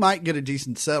like, you might get a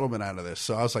decent settlement out of this.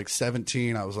 So I was like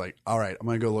 17. I was like, all right, I'm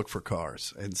going to go look for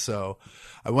cars. And so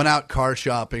I went out car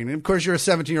shopping. And of course, you're a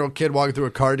 17-year-old kid walking through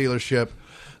a car dealership.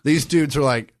 These dudes are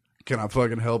like, can I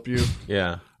fucking help you?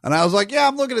 Yeah. And I was like, yeah,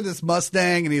 I'm looking at this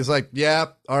Mustang. And he's like, yeah,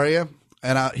 are you?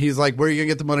 And he's like, where are you going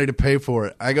to get the money to pay for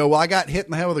it? I go, well, I got hit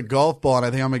in the head with a golf ball, and I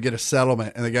think I'm going to get a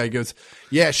settlement. And the guy goes,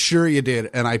 yeah, sure you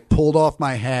did. And I pulled off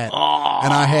my hat,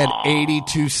 and I had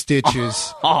 82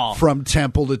 stitches from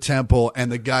temple to temple.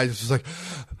 And the guy was like,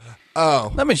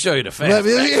 oh. Let me show you the face.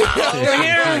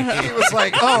 He was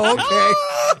like, oh, okay.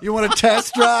 You want a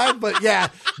test drive? But yeah,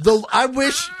 I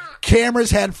wish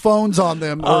cameras had phones on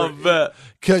them.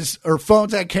 Or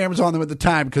phones had cameras on them at the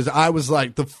time, because I was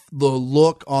like, the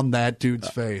look on that dude's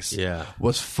face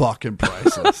was fucking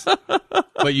priceless.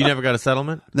 But you never got a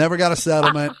settlement? Never got a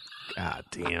settlement. God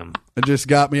damn. It just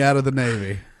got me out of the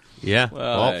Navy. Yeah.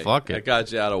 Well, Well, fuck it. That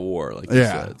got you out of war, like you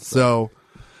Yeah. said. So,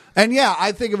 and yeah,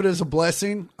 I think of it as a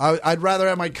blessing. I'd rather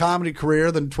have my comedy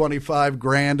career than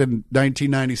 $25,000 in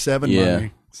 1997 Yeah.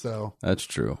 money. So That's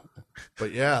true.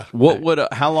 But yeah.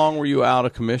 How long were you out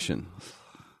of commission?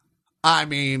 I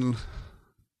mean,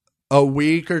 a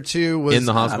week or two was in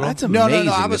the hospital. That's amazing.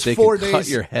 No. I was that they 4 can days. cut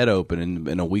your head open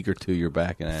in a week or two. You're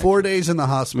back in action. 4 days in the I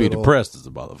mean, hospital. you're depressed as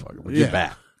a motherfucker, but you're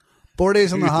back. 4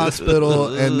 days in the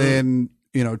hospital, and then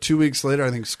 2 weeks later,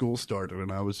 I think school started,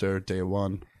 and I was there day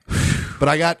one. But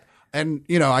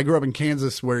I grew up in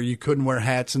Kansas where you couldn't wear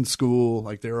hats in school.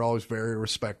 Like they were always very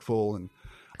respectful, and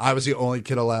I was the only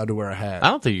kid allowed to wear a hat. I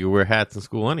don't think you wear hats in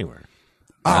school anywhere.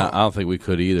 I don't think we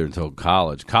could either until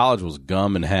college. College was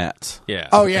gum and hats. Yeah.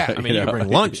 Oh, yeah. I mean, you can bring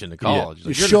lunch into college. You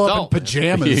Like, you're an show up in adult, man.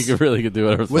 pajamas. You really could do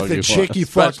whatever the with fuck the you chick want, you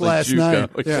fucked especially last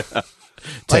Juco. night. Yeah.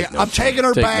 Take Like, notes I'm taking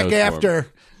her Take back notes for me. after.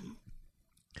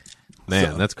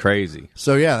 Man, that's crazy.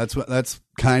 So yeah, that's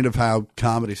kind of how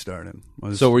comedy started.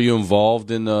 So were you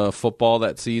involved in football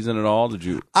that season at all? Did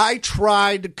you? I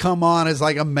tried to come on as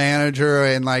like a manager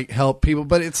and like help people,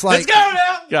 but it's like, Let's go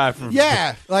now, guy from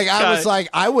yeah, like I was like,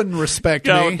 I wouldn't respect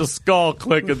guy me. with the skull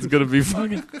clicking's gonna be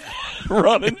fucking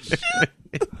running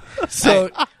shit. So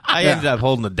I ended up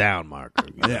holding it down, Mark.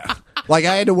 Yeah, like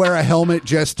I had to wear a helmet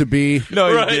just to be No,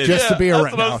 you did. just to be That's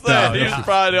around. what I'm saying. He was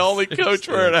probably the only coach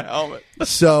wearing a helmet.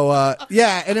 So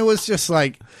yeah, and it was just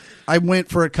like I went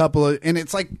for a couple of, and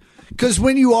it's like because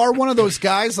when you are one of those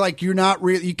guys, like you're not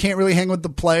really, you can't really hang with the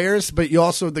players, but you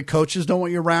also the coaches don't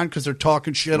want you around because they're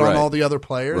talking shit on Right. all the other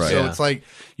players. Right. So Yeah. it's like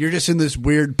you're just in this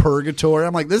weird purgatory.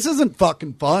 I'm like, this isn't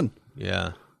fucking fun.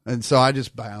 Yeah. And so I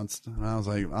just bounced, and I was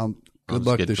like, good just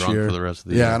luck get this drunk year for the rest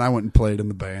of the yeah, year. and I went and played in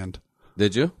the band.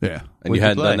 Did you? Yeah. And What'd you you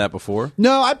hadn't play? done that before?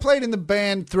 No, I played in the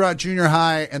band throughout junior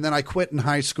high, and then I quit in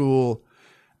high school.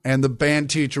 And the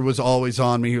band teacher was always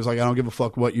on me. He was like, I don't give a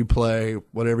fuck what you play,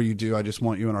 whatever you do. I just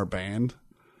want you in our band.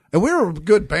 And we were a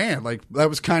good band. Like that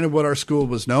was kind of what our school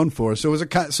was known for. So it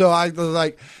was so I was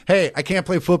like, hey, I can't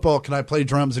play football. Can I play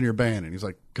drums in your band? And he's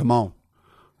like, come on.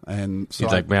 And so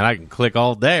He's like, man, I can click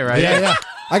all day, right? yeah, yeah.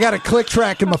 I got a click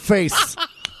track in my face.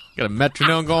 Got a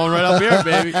metronome going right up here,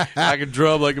 baby. I can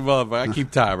drum like a motherfucker. I keep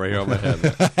time right here on my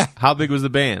head. How big was the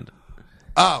band?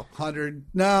 Oh, 100.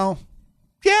 No.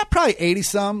 Yeah, probably 80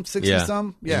 some, 60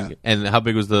 some. Yeah. And how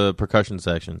big was the percussion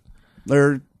section?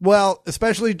 Well,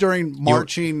 especially during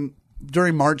marching.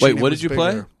 During marching. Wait, it what was did you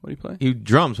play? bigger. What did you play? You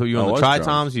drums. So you were Oh, on it the was tri-toms?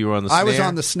 drums. You were on the snare? I was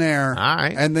on the snare. All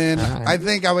right. And then All right. I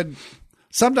think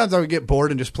sometimes I would get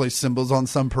bored and just play cymbals on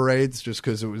some parades just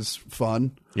because it was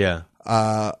fun. Yeah.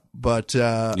 But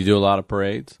You do a lot of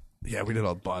parades? yeah, we did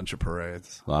a bunch of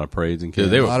parades. A lot of parades and Dude,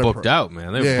 kids. they a were lot of booked out,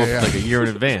 man. They were Yeah, booked yeah. like a year in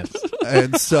advance.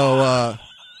 And so,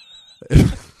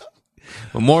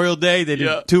 Memorial Day, they did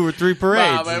Yeah. 2 or 3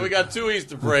 parades. Nah, man, we got 2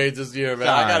 Easter parades this year, man.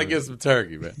 I got to get some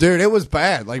turkey, man. dude, it was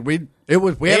bad. Like we had a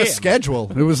Damn.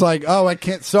 schedule. It was like, oh, I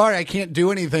can't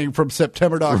do anything from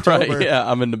September to October. Right, yeah,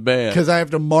 I'm in the band. Because I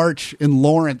have to march in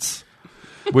Lawrence.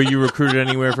 Were you recruited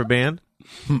anywhere for band?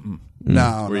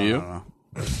 No, Were no, you? no.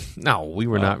 No, we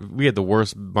were not. We had the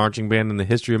worst marching band in the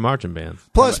history of marching bands.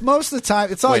 Plus, most of the time,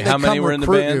 it's not Wait, like they how many come were in the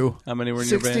recruit band? you. How many were in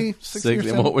 60, your band? 60 or 60. And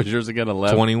 70. what was yours again?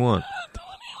 11? 21.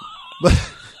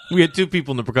 We had 2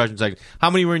 people in the percussion section. How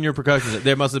many were in your percussion section?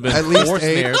 There must have been At least 4 eight.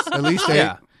 snares. At least 8.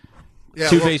 Yeah. Yeah,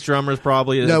 2 well, bass drummers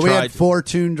probably. No, we tried- had 4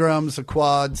 tune drums, a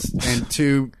quads, and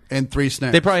 2 and 3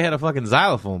 snares. They probably had a fucking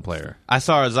xylophone player. I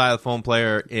saw a xylophone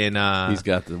player in He's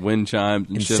got the wind chimes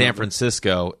and in shit. San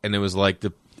Francisco, and it was like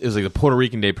the Puerto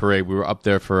Rican Day parade. We were up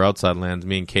there for Outside Lands.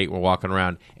 Me and Kate were walking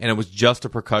around, and it was just a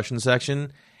percussion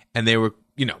section, and they were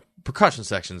percussion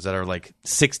sections that are like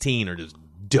 16 are just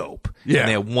dope. Yeah. And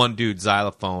they had one dude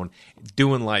xylophone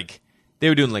doing like. They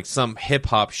were doing like some hip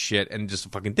hop shit and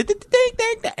just fucking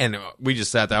and we just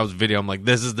sat there. I was video. I'm like,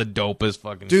 this is the dopest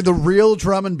fucking. Dude, the real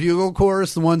drum and bugle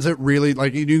chorus, the ones that really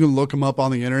like you can look them up on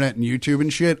the internet and YouTube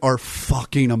and shit, are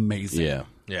fucking amazing. Yeah.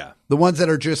 Yeah. The ones that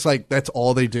are just like that's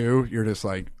all they do. You're just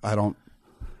like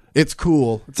It's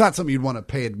cool. It's not something you'd want to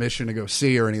pay admission to go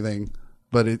see or anything,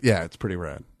 but it's pretty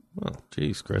rad. Well,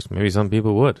 geez, Chris, maybe some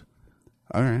people would.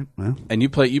 All right. Well. And you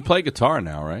play guitar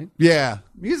now, right? Yeah.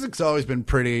 Music's always been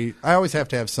pretty. I always have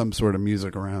to have some sort of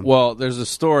music around. Well, there's a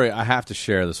story. I have to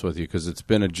share this with you because it's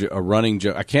been a running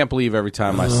joke. I can't believe every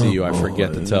time I see you, I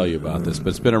forget to tell you about this. But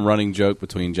it's been a running joke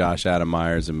between Josh Adam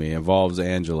Myers and me. It involves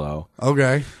Angelo.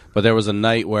 Okay. But there was a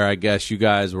night where I guess you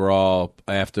guys were all,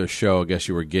 after a show, I guess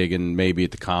you were gigging maybe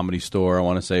at the Comedy Store, I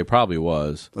want to say. It probably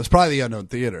was. It's probably the Unknown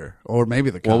Theater or maybe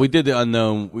the Well, we did the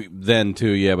Unknown then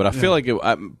too, yeah. But I feel like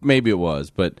maybe it was.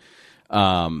 But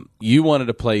you wanted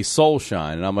to play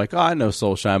Soulshine, and I'm like, oh, I know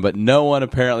Soulshine, but no one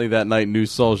apparently that night knew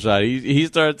Soulshine. He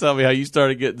started telling me how you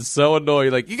started getting so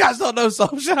annoyed, like, you guys don't know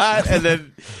Soulshine, and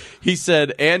then he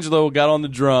said Angelo got on the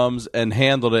drums and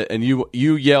handled it, and you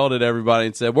yelled at everybody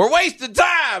and said, we're wasting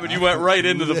time, and you went right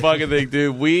into the fucking thing,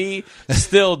 dude. We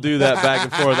still do that back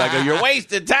and forth. I go, you're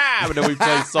wasting time, and then we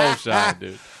play Soulshine,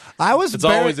 dude. It's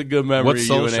always a good memory What's of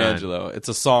you and Soulshine? Angelo. It's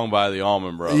a song by the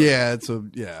Allman Brothers. Yeah, it's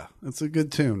a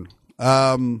good tune.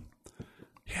 But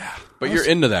you're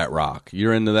into that rock.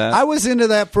 You're into that? I was into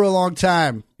that for a long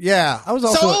time. Yeah, I was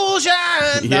also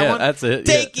Soulshine. Yeah, that's it.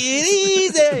 Take it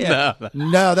easy.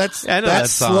 No, that's I know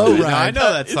that's that song. slow dude. ride. I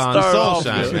know that song. started off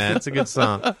Soulshine, good. man. It's a good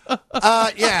song.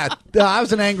 I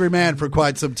was an angry man for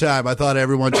quite some time. I thought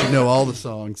everyone should know all the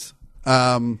songs.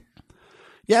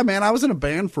 Yeah, man, I was in a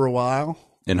band for a while.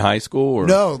 In high school? Or?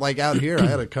 No, like out here. I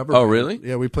had a cover Oh, band. really?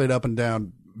 Yeah, we played up and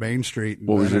down Main Street. in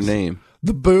What was your Venice. name?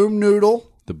 The Boom Noodle.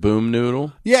 The Boom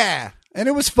Noodle? Yeah, and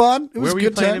it was fun. It was Where a were you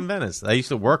good playing time. in Venice? I used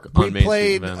to work We on Main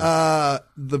played Street in Venice.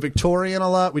 the Victorian a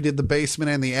lot. We did the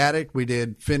basement and the attic. We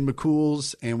did Finn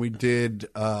McCool's, and we did.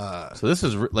 So this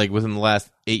is like within the last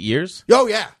 8 years? Oh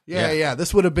yeah.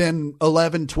 This would have been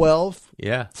 11, 12.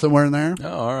 Yeah. Somewhere in there.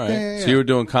 Oh, all right. Yeah. So you were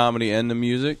doing comedy and the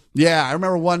music? Yeah, I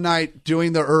remember one night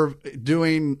doing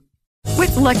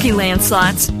With Lucky Land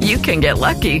Slots, you can get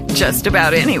lucky just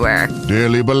about anywhere.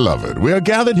 Dearly beloved, we are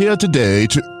gathered here today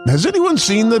to... Has anyone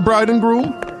seen the bride and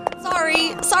groom?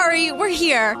 Sorry, we're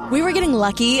here. We were getting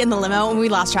lucky in the limo and we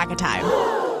lost track of time.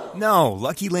 No,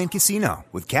 Lucky Land Casino,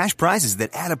 with cash prizes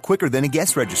that add up quicker than a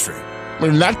guest registry.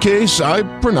 In that case, I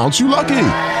pronounce you lucky.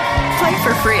 Play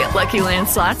for free at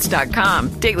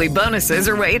LuckyLandSlots.com. Daily bonuses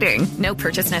are waiting. No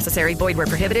purchase necessary. Void where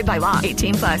prohibited by law.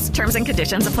 18+. Terms and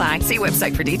conditions apply. See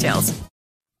website for details.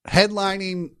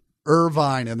 headlining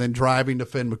Irvine and then driving to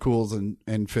Finn McCool's and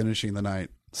finishing the night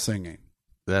singing.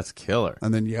 That's killer.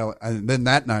 And then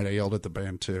that night I yelled at the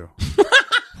band too.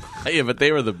 Yeah, but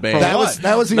they were the band. That was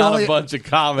the Not only a bunch of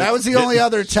comics. That was the only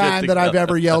other time that I've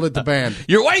ever yelled at the band.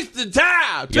 You're wasting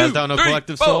time. You guys don't know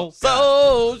Collective Soul?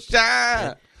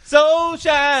 Soulshine.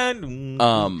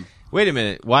 Soulshine. Wait a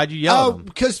minute. Why'd you yell? Oh,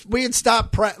 because we had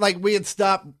stopped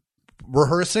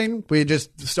rehearsing. We had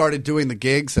just started doing the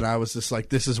gigs, and I was just like,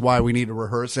 "This is why we need to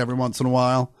rehearse every once in a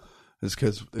while." Is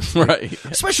because right,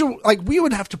 especially like we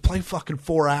would have to play fucking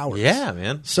 4 hours. Yeah,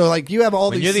 man. So like you have all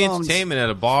when these you're the songs. entertainment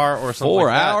at a bar or something. 4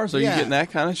 like that. hours? Are you getting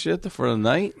that kind of shit for the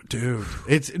night, dude?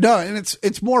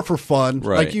 It's more for fun.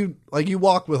 Right. Like you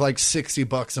walk with like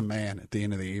 $60 a man at the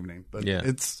end of the evening, but Yeah.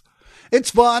 it's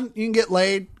fun. You can get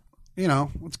laid. You know,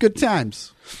 it's good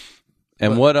times.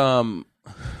 And what? I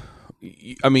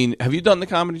mean, have you done the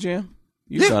Comedy Jam?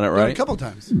 You've done it, right? A couple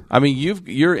times. I mean,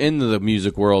 you're into the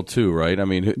music world too, right? I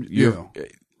mean,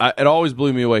 it always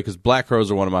blew me away because Black Crowes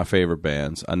are one of my favorite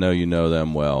bands. I know you know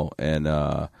them well, and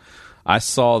I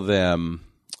saw them.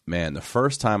 Man, the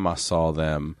first time I saw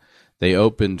them, they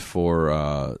opened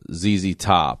for ZZ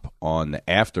Top on the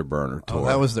Afterburner tour. Oh,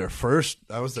 that was their first.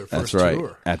 That's right,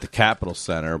 tour. at the Capitol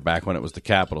Center, back when it was the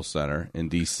Capitol Center in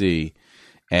D.C.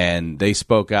 And they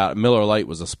spoke out. Miller Lite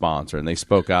was a sponsor, and they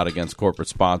spoke out against corporate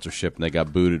sponsorship, and they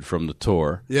got booted from the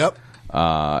tour. Yep.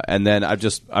 And then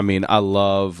I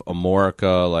love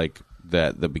Amorica, like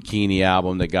the Bikini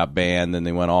album that got banned, then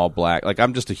they went all black. Like,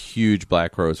 I'm just a huge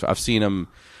Black Crowes. I've seen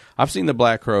the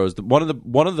Black Crowes.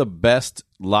 One of the best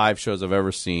live shows I've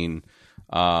ever seen.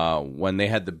 When they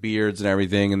had the beards and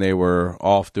everything, and they were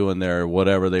off doing their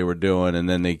whatever they were doing, and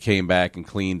then they came back and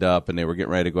cleaned up, and they were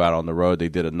getting ready to go out on the road. They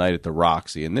did a night at the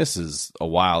Roxy, and this is a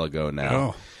while ago now.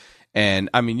 Oh. And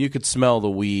I mean, you could smell the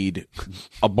weed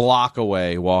a block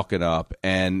away walking up,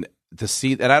 and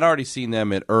and I'd already seen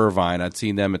them at Irvine. I'd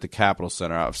seen them at the Capitol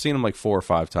Center. I've seen them like 4 or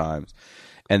 5 times.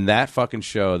 And that fucking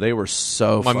show, they were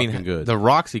so fucking good. The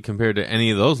Roxy compared to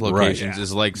any of those locations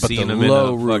is like seeing them in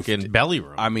a fucking belly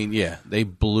room. I mean, yeah, they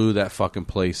blew that fucking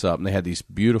place up, and they had these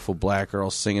beautiful black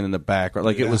girls singing in the background.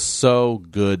 Like, it was so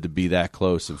good to be that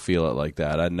close and feel it like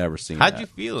that. I'd never seen that. How'd you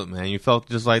feel it, man? You felt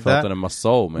just like Felt that? it in my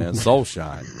soul, man. Soul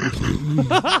shine.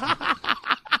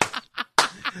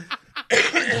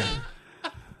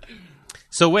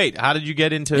 So wait, how did you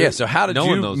get into? So how did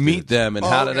knowing you those meet dudes? them, and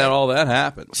how did all that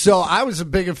happen? So I was a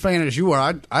big a fan as you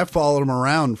were. I followed them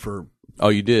around for. Oh,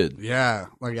 you did? Yeah,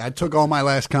 like I took all my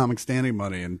last comic standing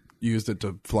money and used it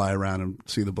to fly around and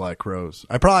see the Black Crowes.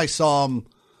 I probably saw them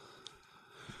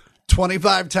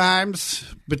 25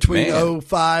 times between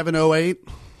 05 and 08.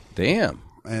 Damn.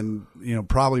 And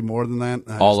probably more than that.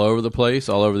 All over the place,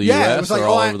 all over the U.S., or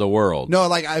all over the world? No,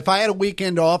 like if I had a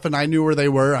weekend off and I knew where they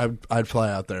were, I'd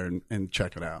fly out there and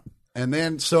check it out. And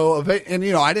then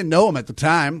I didn't know them at the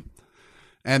time,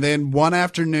 And then one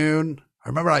afternoon, I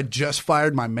remember I just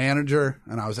fired my manager,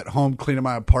 and I was at home cleaning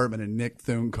my apartment, and Nick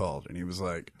Thune called, and he was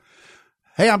like,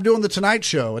 hey, I'm doing the Tonight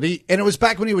Show. And it was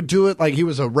back when he would do it like he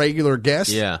was a regular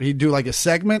guest. Yeah. He'd do like a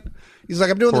segment. He's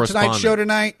like, I'm doing the Tonight Show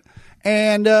tonight,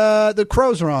 and the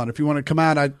Crows are on. If you want to come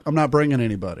out, I'm not bringing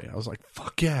anybody. I was like,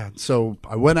 fuck yeah. So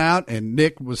I went out, and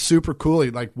Nick was super cool. He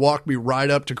like walked me right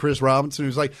up to Chris Robinson. He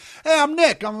was like, hey, I'm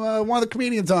Nick. I'm one of the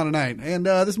comedians on tonight. And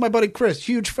this is my buddy Chris,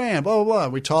 huge fan, blah, blah, blah.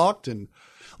 We talked, and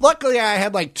luckily I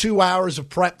had like 2 hours of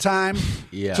prep time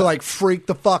to like freak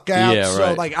the fuck out. Yeah, so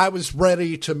right. like I was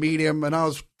ready to meet him, and I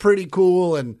was pretty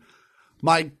cool. And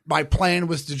my plan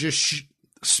was to just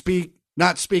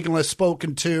not speak unless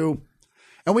spoken to.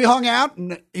 And we hung out,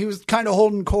 and he was kind of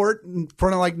holding court in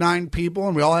front of like 9 people,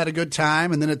 and we all had a good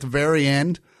time. And then at the very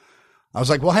end, I was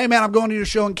like, well, hey, man, I'm going to your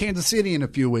show in Kansas City in a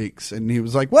few weeks. And he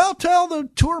was like, well, tell the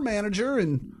tour manager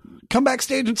and come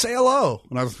backstage and say hello.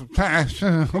 And I was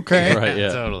like, okay. Right,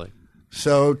 yeah. Totally.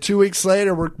 So 2 weeks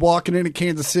later, we're walking into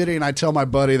Kansas City, and I tell my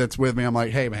buddy that's with me, I'm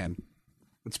like, hey, man,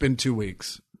 it's been 2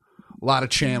 weeks. A lot of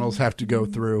channels have to go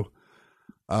through.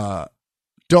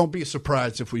 Don't be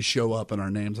surprised if we show up and our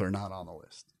names are not on the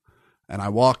list. And I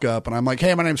walk up, and I'm like,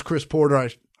 hey, my name's Chris Porter. I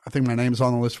think my name's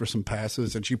on the list for some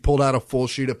passes. And she pulled out a full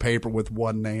sheet of paper with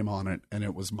one name on it, and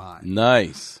it was mine.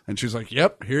 Nice. And she was like,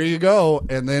 yep, here you go.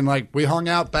 And then, like, we hung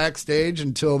out backstage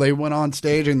until they went on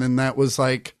stage, and then that was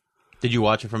like... Did you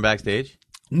watch it from backstage?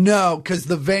 No, because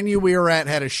the venue we were at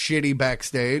had a shitty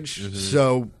backstage,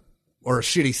 or a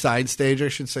shitty side stage, I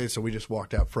should say. So we just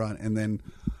walked out front, and then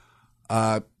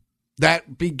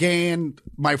that began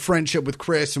my friendship with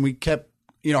Chris, and we kept,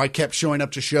 I kept showing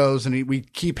up to shows, and we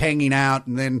keep hanging out,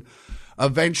 and then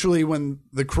eventually, when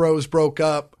the Crows broke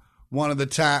up,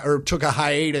 took a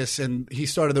hiatus, and he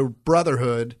started the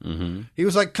Brotherhood. He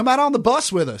was like, "Come out on the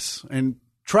bus with us and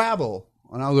travel."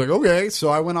 And I was like, okay. So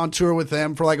I went on tour with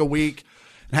them for like a week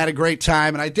and had a great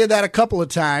time. And I did that a couple of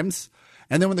times.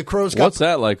 And then when the Crows got... What's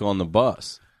that like on the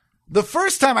bus? The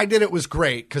first time I did it was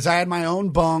great because I had my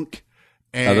own bunk.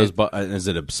 And Is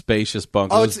it a spacious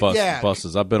bunk? Oh, Those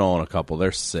buses, I've been on a couple.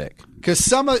 They're sick. Because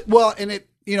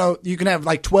you can have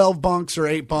like 12 bunks or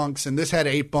 8 bunks. And this had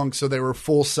 8 bunks, so they were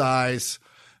full size.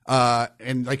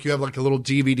 And like you have like a little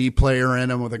DVD player in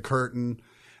them with a curtain.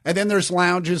 And then there's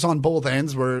lounges on both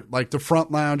ends where, like, the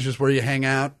front lounge is where you hang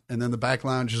out, and then the back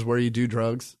lounge is where you do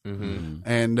drugs.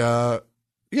 And,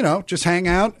 just hang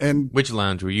out. And which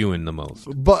lounge were you in the most?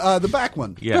 The back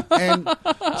one. Yeah. And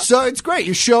so it's great.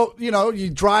 You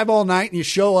drive all night, and you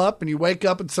show up, and you wake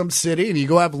up in some city, and you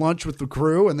go have lunch with the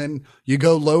crew, and then you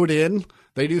go load in.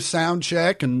 They do sound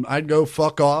check, and I'd go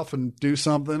fuck off and do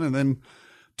something, and then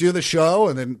do the show,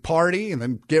 and then party, and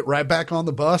then get right back on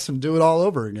the bus and do it all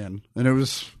over again. And it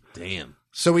was... Damn.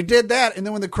 So we did that, and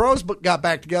then when the Crows got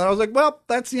back together, I was like, well,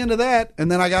 that's the end of that. And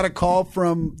then I got a call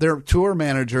from their tour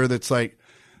manager that's like,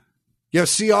 yo,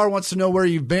 CR wants to know where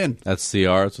you've been. That's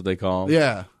CR, that's what they call them?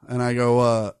 Yeah. And I go,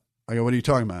 what are you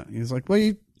talking about? He's like, well,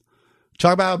 you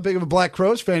talk about how big of a Black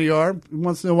Crows fan you are. He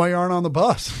wants to know why you aren't on the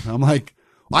bus. I'm like,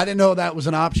 well, I didn't know that was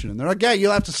an option. And they're like, yeah,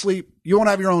 you'll have to sleep. You won't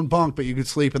have your own bunk, but you could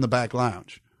sleep in the back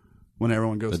lounge. When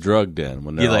everyone goes the drug den.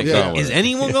 When you're like, is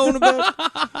anyone going to bed?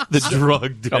 The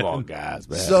drug den. Come on, guys,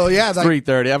 man. So yeah,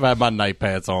 3:30. I've had my night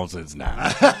pants on since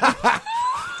now.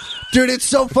 Dude, it's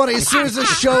so funny. As soon as the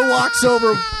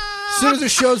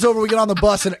show's over, we get on the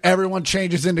bus and everyone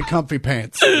changes into comfy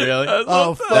pants. Really?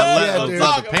 Oh fuck yeah, dude!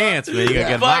 The pants, man. You gotta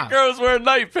get Black girls wear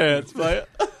night pants, man.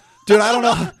 Dude, I don't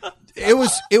know.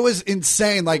 It was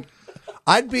insane. Like.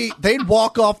 They'd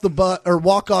walk off the bus or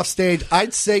walk off stage.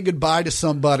 I'd say goodbye to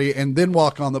somebody and then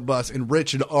walk on the bus, and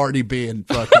Rich would already be in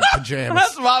fucking pajamas.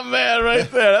 That's my man right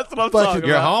there. That's what I'm talking about.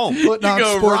 You're home. Putting you on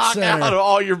go Sports rock Center. out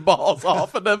all your balls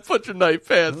off and then put your night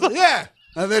pants on. Yeah,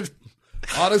 and then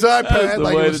on his iPad the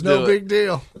like way it was to no do it. big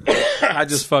deal. I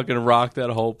just fucking rocked that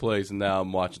whole place, and now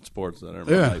I'm watching Sports Center in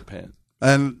my night pants.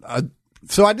 And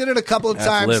so I did it a couple of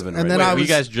times, living, and right? then Were you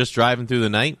guys just driving through the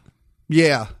night?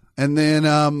 Yeah, and then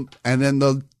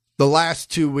the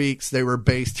last 2 weeks they were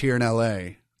based here in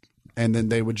LA, and then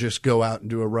they would just go out and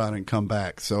do a run and come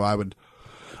back. So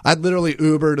I'd literally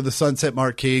Uber to the Sunset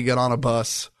Marquee, get on a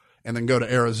bus, and then go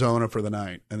to Arizona for the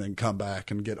night, and then come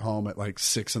back and get home at like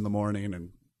 6 a.m. and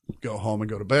go home and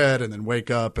go to bed, and then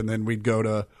wake up, and then we'd go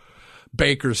to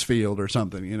Bakersfield or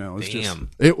something.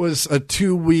 It was a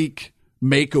 2-week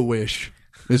Make-A-Wish.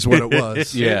 Is what it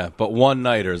was. Yeah, but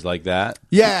one-nighters like that.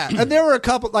 Yeah, and there were a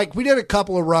couple, like, we did a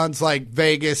couple of runs, like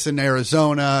Vegas and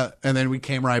Arizona, and then we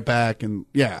came right back, and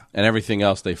yeah. And everything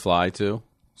else they fly to?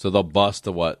 So they'll bus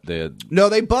to what? No,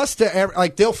 they bus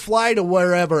to, they'll fly to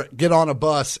wherever, get on a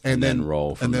bus, and then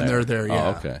roll from and then there. they're there, yeah.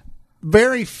 Oh, okay.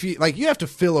 very few. Like you have to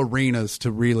fill arenas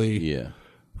to really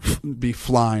be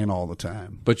flying all the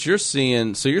time. But you're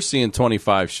seeing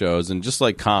 25 shows, and just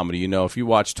like comedy, you know, if you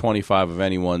watch 25 of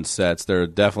anyone's sets, there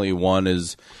definitely one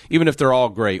is, even if they're all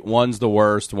great, one's the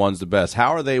worst, one's the best.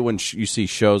 How are they when you see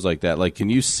shows like that? Like, can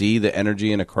you see the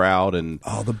energy in a crowd? And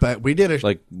we did a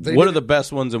like, what are the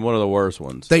best ones and what are the worst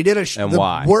ones? They did and the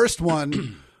why? Worst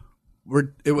one.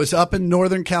 It was up in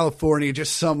Northern California,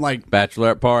 just some like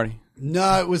bachelorette party.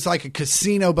 No, it was like a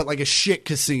casino, but like a shit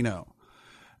casino.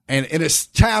 And in a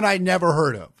town I never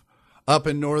heard of, up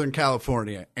in Northern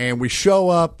California. And we show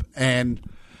up, and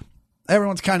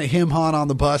everyone's kind of him-hawing on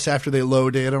the bus after they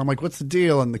load in. And I'm like, what's the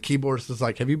deal? And the keyboardist is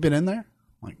like, have you been in there?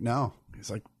 I'm like, no. He's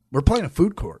like, we're playing a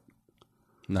food court.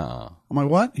 No. I'm like,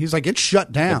 what? He's like, it's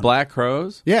shut down. The Black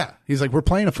Crows? Yeah. He's like, we're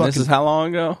playing a fucking... This is how long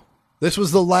ago? This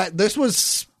was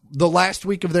the last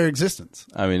week of their existence.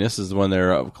 I mean, this is when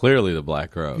they're clearly the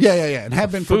Black Crows. Yeah, and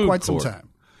have been for quite some time.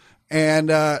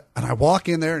 And I walk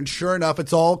in there, and sure enough,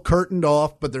 it's all curtained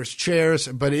off, but there's chairs,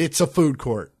 but it's a food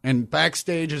court. And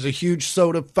backstage is a huge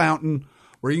soda fountain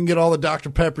where you can get all the Dr.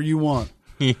 Pepper you want.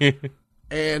 And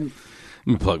let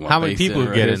me plug my how many face people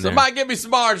right get here. in there? Somebody give me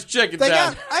some orange chicken.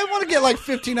 I want to get like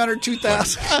 1,500,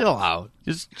 2,000. Chill out.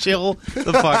 Just chill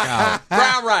the fuck out.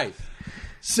 Brown rice.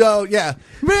 So, yeah,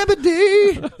 Remedy.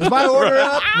 Is my order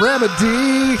up?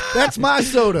 Remedy. That's my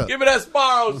soda. Give me that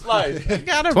Sparrow slice.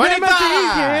 Got a 25.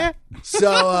 yeah.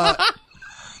 So,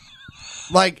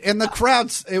 like, in the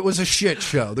crowds, it was a shit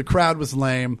show. The crowd was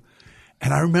lame.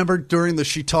 And I remember during the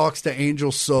She Talks to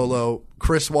Angels solo,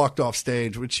 Chris walked off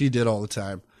stage, which he did all the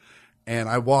time. And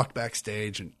I walked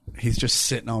backstage, and he's just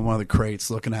sitting on one of the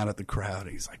crates looking out at the crowd.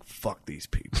 And he's like, fuck these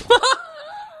people.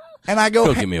 And I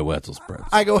go, give me a Wetzel spread.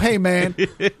 I go, hey, man.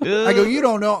 I go, you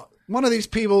don't know. One of these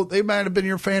people, they might have been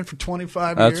your fan for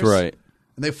 25 years. That's right.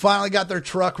 And they finally got their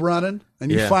truck running,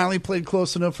 and you finally played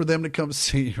close enough for them to come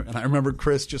see you. And I remember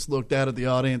Chris just looked out at the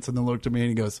audience and then looked at me and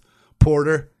he goes,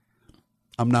 Porter,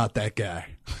 I'm not that guy.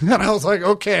 And I was like,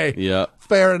 okay,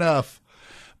 fair enough.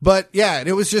 But, yeah,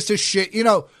 it was just a shit. You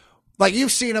know, like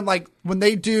you've seen them, like when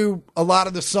they do a lot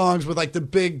of the songs with like the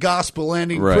big gospel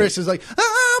ending, right. Chris is like,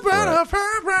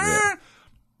 right.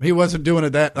 He wasn't doing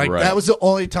it that. Like that was the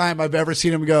only time I've ever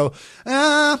seen him go,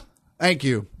 thank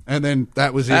you. And then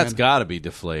that was That's got to be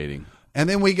deflating. And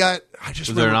then we got.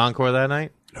 Was there an encore that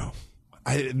night? No.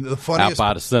 The funniest. Out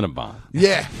by the Cinnabon.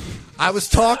 Yeah, I was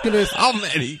talking to. How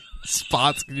many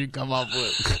spots can you come up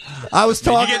with? I was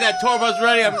talking. You get that tour bus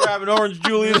ready. I'm grabbing Orange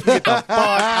Julius. Get the fuck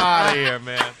out of here,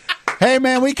 man. Hey,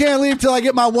 man, we can't leave till I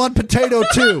get my one potato,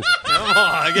 too. Come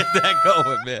on, get that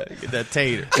going, man. Get that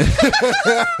tater.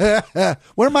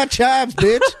 Where are my chives,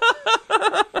 bitch?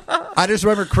 I just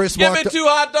remember Chris Give walked me 2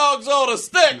 hot dogs on a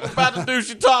stick. We're about to do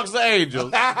She Talks to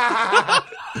Angels. I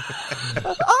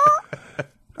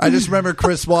just remember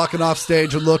Chris walking off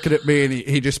stage and looking at me, and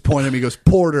he just pointed at me. He goes,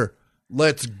 Porter,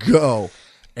 let's go.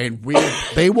 And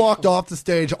they walked off the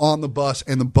stage on the bus,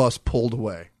 and the bus pulled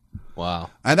away. Wow.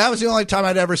 And that was the only time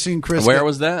I'd ever seen Chris. Where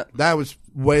was that? That was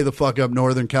way the fuck up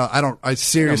Northern Cal. I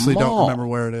seriously don't remember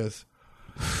where it is.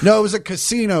 No, it was a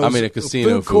casino. I mean, a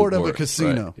casino. Food court of a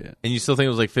casino. Right, yeah. And you still think it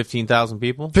was like 15,000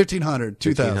 people? 1,500,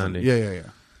 2,000. Yeah.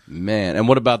 Man, and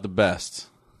what about the best?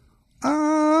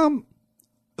 The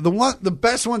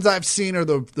best ones I've seen are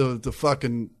the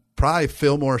fucking probably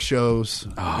Fillmore shows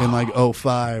in like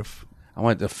 05. I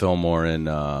went to Fillmore in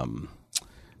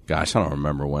gosh, I don't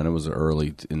remember when. It was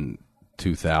early in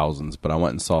 2000s, but I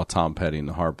went and saw Tom Petty and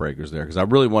the Heartbreakers there because I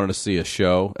really wanted to see a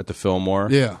show at the Fillmore.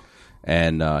 Yeah.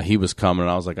 And he was coming, and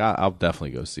I was like, I'll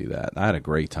definitely go see that. I had a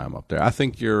great time up there. I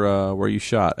think your where you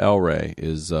shot El Rey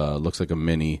is looks like a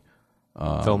mini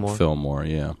Fillmore,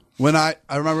 yeah. When I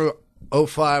remember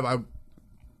 05, I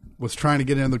was trying to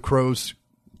get into the Crows.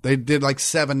 They did like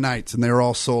 7 nights, and they were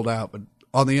all sold out. But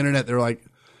on the internet, they're like,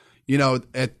 you know,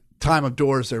 at time of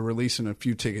doors, they're releasing a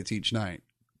few tickets each night.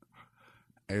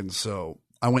 And so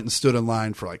I went and stood in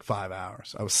line for like 5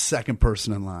 hours. I was second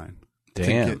person in line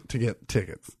to get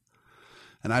tickets.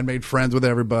 And I'd made friends with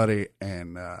everybody.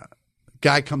 And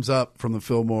guy comes up from the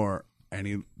Fillmore, and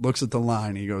he looks at the line.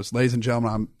 And he goes, ladies and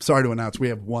gentlemen, I'm sorry to announce we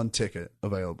have 1 ticket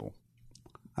available.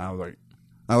 I was like,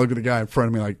 I look at the guy in front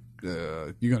of me like,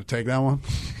 you going to take that one?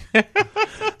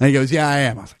 And he goes, yeah, I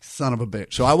am. I was like, son of a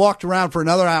bitch. So I walked around for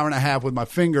another hour and a half with my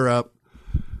finger up.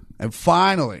 And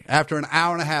finally, after an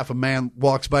hour and a half, a man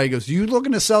walks by. He goes, you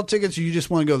looking to sell tickets or you just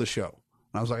want to go to the show?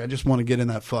 And I was like, I just want to get in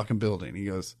that fucking building. He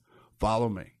goes, follow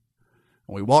me.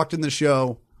 And we walked in the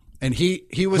show, and he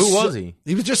was... Who was he?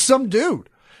 He was just some dude.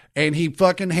 And he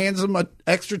fucking hands him an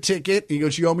extra ticket. He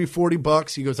goes, you owe me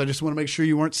 $40. He goes, I just want to make sure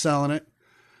you weren't selling it.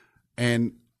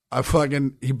 And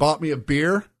He bought me a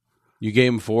beer. You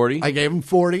gave him 40? I gave him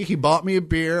 40. He bought me a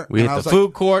beer. We hit the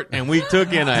food court, and we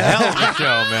took in a hell of a show,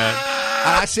 man.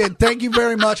 I said, thank you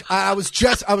very much. I was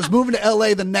moving to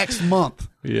L.A. the next month.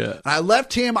 Yeah. I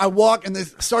left him. I walk and they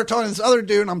start talking to this other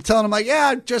dude, and I'm telling him, like, yeah,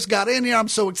 I just got in here. I'm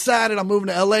so excited. I'm moving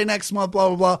to L.A. next month, blah,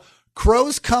 blah, blah.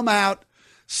 Crows come out,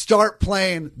 start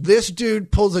playing. This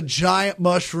dude pulls a giant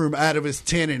mushroom out of his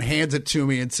tin and hands it to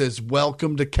me and says,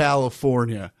 welcome to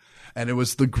California. And it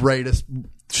was the greatest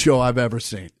show I've ever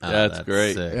seen. That's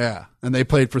great. Sick. Yeah. And they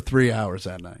played for 3 hours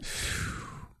that night.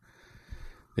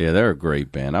 Yeah, they're a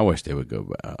great band. I wish they would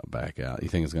go back out. You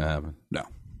think it's going to happen? No.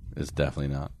 It's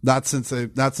definitely not. Not since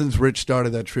Rich started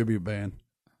that tribute band.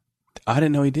 I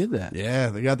didn't know he did that. Yeah,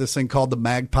 they got this thing called the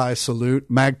Magpie Salute.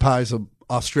 Magpie's an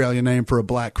Australian name for a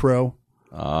black crow.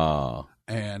 Oh.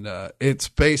 And it's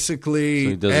basically... So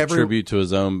he does a tribute to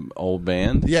his own old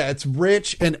band? Yeah, it's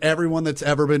Rich and everyone that's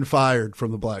ever been fired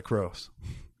from the Black Crows.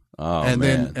 Oh, and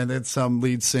man. then some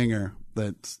lead singer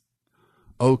that's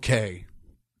okay,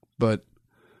 but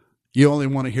you only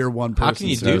want to hear one person. How can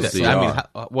you do that? I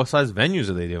mean, what size venues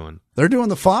are they doing? They're doing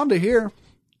the Fonda here.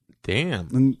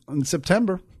 Damn. In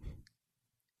September.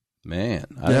 Man.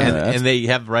 And they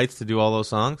have rights to do all those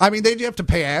songs? I mean, they have to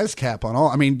pay ASCAP on all.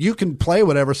 I mean, you can play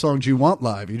whatever songs you want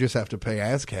live. You just have to pay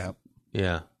ASCAP.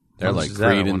 Yeah. They're like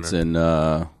Creedence and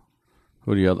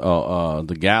who do you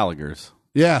the Gallaghers.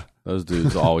 Yeah. Those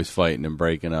dudes always fighting and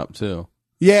breaking up too.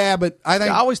 Yeah, but I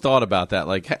always thought about that,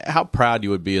 like how proud you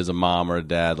would be as a mom or a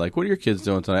dad. Like, what are your kids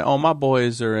doing tonight? Oh, my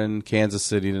boys are in Kansas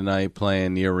City tonight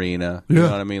playing the arena. You know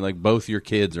what I mean? Like, both your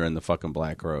kids are in the fucking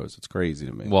Black Crows. It's crazy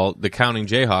to me. Well, the Counting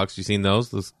Jayhawks, you seen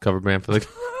those? This cover band for the...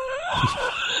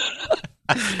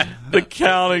 The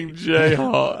Counting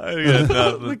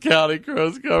Jayhawks. The Counting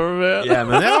Crows cover band. Yeah,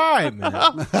 man. They're all right,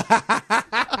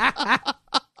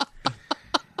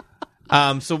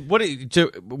 man. So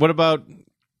what about...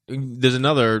 There's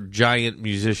another giant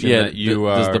musician that you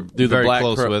are very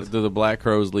close with. Do the Black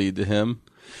Crows lead to him?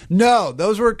 No,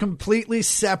 those were completely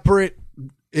separate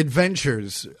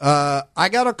adventures. I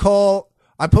got a call.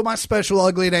 I put my special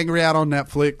Ugly and Angry out on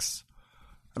Netflix,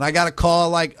 and I got a call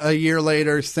like a year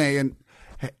later saying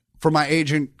for my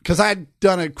agent, because I had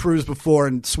done a cruise before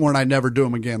and sworn I'd never do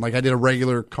them again. Like I did a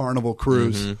regular Carnival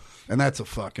cruise, and that's a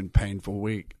fucking painful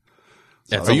week.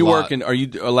 Are you working? Are you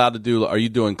allowed to do? Are you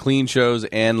doing clean shows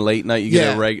and late night? You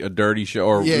get a dirty show,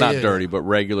 or not dirty, but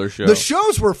regular show. The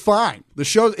shows were fine. The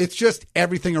shows, it's just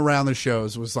everything around the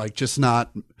shows was like just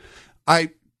not.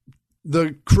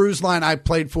 The cruise line I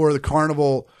played for, the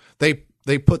Carnival,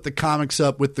 they put the comics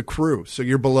up with the crew, so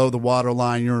you're below the water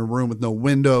line. You're in a room with no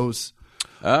windows.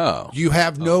 Oh, you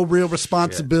have no real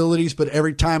responsibilities, but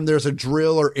every time there's a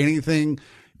drill or anything,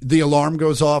 the alarm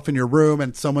goes off in your room,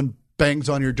 and someone bangs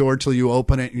on your door till you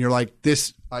open it, and you're like,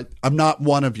 I'm not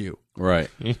one of you.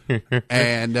 Right.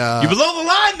 And you're below the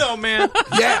line though, man.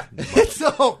 Yeah.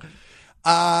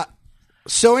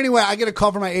 So anyway, I get a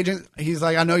call from my agent. He's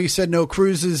like, I know you said no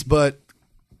cruises, but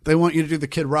they want you to do the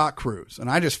Kid Rock cruise.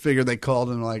 And I just figured they called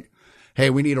and like,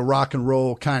 hey, we need a rock and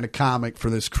roll kind of comic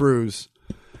for this cruise.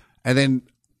 And then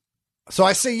so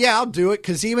I say, yeah, I'll do it,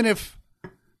 because even if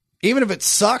it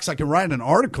sucks, I can write an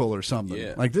article or something.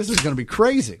 Yeah. Like, this is going to be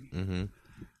crazy. Mm-hmm.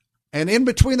 And in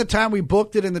between the time we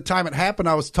booked it and the time it happened,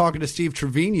 I was talking to Steve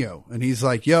Trevino, and he's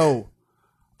like, yo,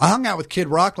 I hung out with Kid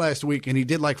Rock last week, and he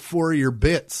did like 4 of your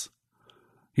bits.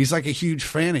 He's like a huge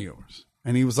fan of yours.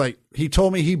 And he was like, he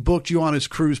told me he booked you on his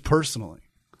cruise personally.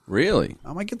 Really?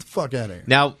 I'm like, get the fuck out of here.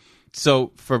 Now,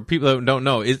 so for people that don't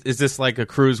know, is this like a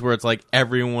cruise where it's like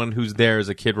everyone who's there is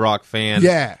a Kid Rock fan?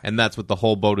 Yeah. And that's what the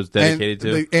whole boat is dedicated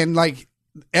to? And like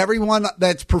everyone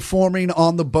that's performing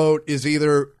on the boat is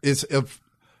either is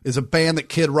a band that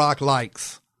Kid Rock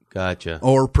likes. Gotcha.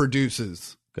 Or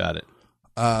produces. Got it.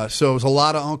 So it was a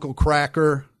lot of Uncle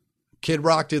Cracker. Kid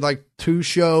Rock did like 2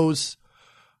 shows.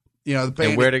 You know, the band.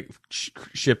 And where to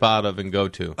ship out of and go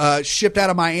to? Shipped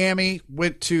out of Miami.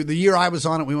 Went to the year I was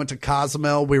on it. We went to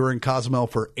Cozumel. We were in Cozumel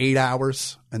for 8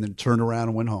 hours and then turned around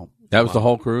and went home. That was the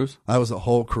whole cruise? That was the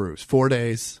whole cruise. 4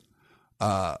 days.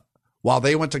 While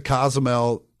they went to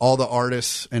Cozumel, all the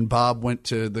artists and Bob went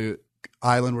to the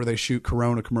island where they shoot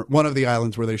Corona. One of the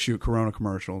islands where they shoot Corona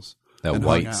commercials. That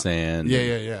white sand.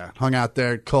 Yeah. Hung out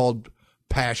there, called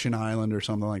Passion Island or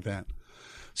something like that.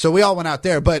 So we all went out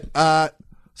there, but.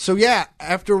 So yeah,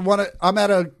 after I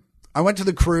went to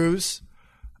the cruise.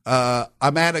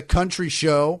 I'm at a country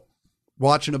show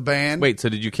watching a band. Wait, so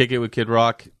did you kick it with Kid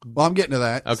Rock? Well, I'm getting to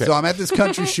that. Okay. So I'm at this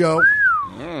country show,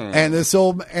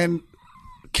 and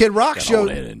Kid Rock show.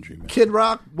 Kid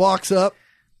Rock walks up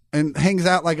and hangs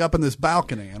out like up in this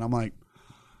balcony, and I'm like,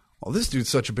 well, this dude's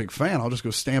such a big fan. I'll just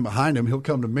go stand behind him. He'll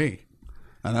come to me.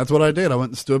 And that's what I did. I went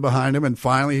and stood behind him, and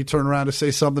finally he turned around to say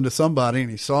something to somebody,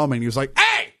 and he saw me, and he was like,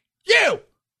 hey, you,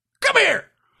 come here.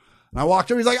 And I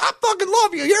walked over. He's like, I fucking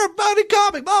love you. You're a funny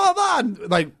comic, blah, blah, blah. And,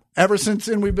 like, ever since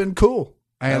then, we've been cool.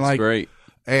 And, That's great.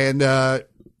 And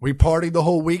we partied the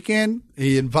whole weekend.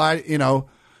 He invited,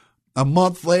 a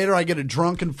month later, I get a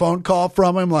drunken phone call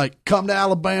from him, like, come to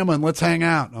Alabama and let's hang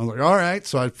out. And I was like, all right.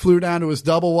 So I flew down to his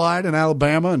double wide in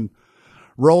Alabama and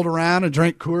rolled around and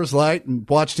drank Coors Light and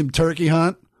watched him turkey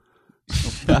hunt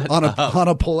on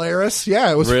a Polaris.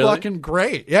 Yeah, it was fucking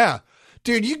great. Yeah.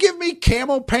 Dude, you give me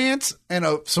camo pants and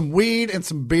some weed and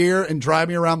some beer and drive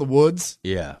me around the woods.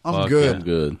 Yeah. I'm good. Yeah. I'm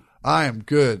good. I am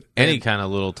good. Any kind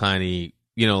of little tiny,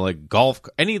 like golf,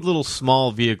 any little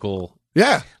small vehicle.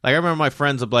 Yeah. Like I remember my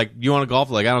friends would be like, you want to golf?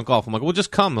 Like, I don't golf. I'm like, well,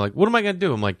 just come. Like, what am I going to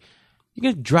do? I'm like, you're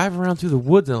going to drive around through the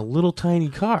woods in a little tiny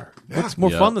car. What's more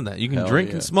fun than that? You can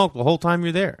drink and smoke the whole time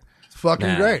you're there. It's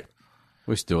fucking great.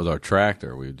 We still with our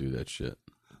tractor, we would do that shit.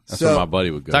 That's where my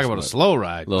buddy would go. Talk about a slow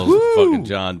ride. Little fucking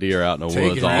John Deere out in the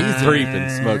woods, all creeping,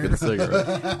 smoking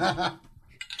cigarettes.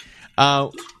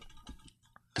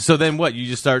 So then what?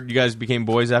 You guys became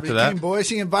boys after that? Boys.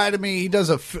 He invited me. He does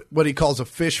what he calls a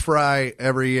fish fry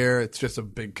every year. It's just a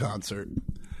big concert.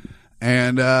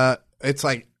 And it's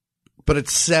like, but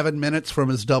it's 7 minutes from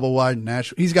his double wide in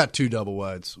Nashville. He's got 2 double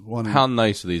wides. How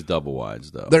nice are these double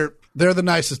wides, though? They're the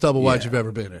nicest double wides you've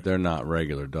ever been in. They're not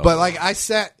regular double. But like I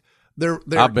sat,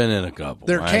 I've been in a couple.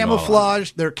 They're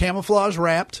camouflage. They're camouflage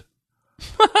wrapped,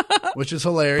 which is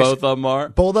hilarious. Both of them are.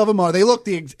 Both of them are. They look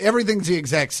everything's the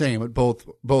exact same at both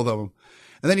of them.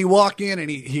 And then you walk in and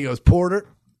he goes, Porter,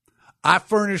 I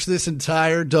furnished this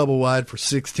entire double wide for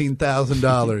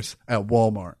 $16,000 at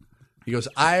Walmart. He goes,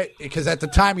 because at the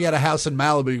time he had a house in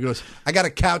Malibu. He goes, I got a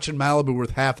couch in Malibu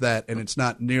worth half that, and it's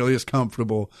not nearly as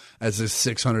comfortable as this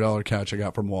 $600 couch I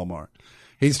got from Walmart.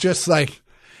 He's just like,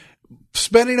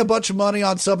 spending a bunch of money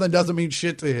on something doesn't mean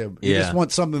shit to him. He just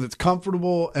wants something that's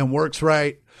comfortable and works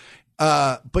right.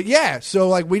 But yeah, so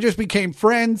like we just became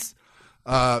friends.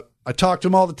 I talk to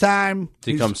him all the time.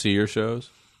 Does he come see your shows?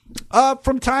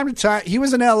 From time to time. He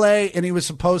was in L.A. and he was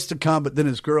supposed to come, but then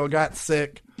his girl got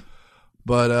sick.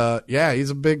 But yeah, he's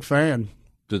a big fan.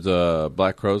 Does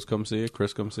Black Crows come see you?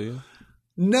 Chris come see you?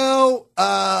 No.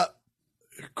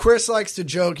 Chris likes to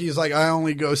joke. He's like, I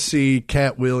only go see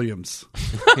Cat Williams.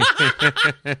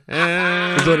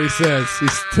 That's what he says. He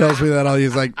tells me that all.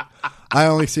 He's like, I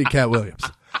only see Cat Williams.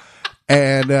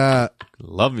 And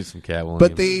love me some Cat Williams.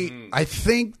 But I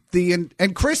think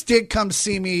and Chris did come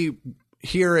see me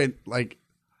here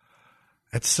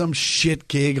at some shit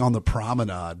gig on the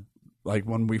Promenade. Like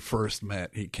when we first met,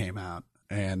 he came out.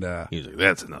 And he's like,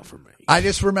 that's enough for me. I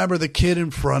just remember the kid in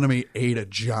front of me ate a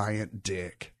giant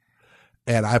dick.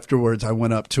 And afterwards, I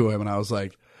went up to him and I was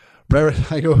like,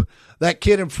 I go, that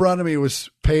kid in front of me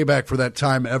was payback for that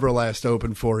time Everlast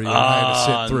opened for you. And I had to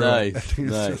sit through nice, it.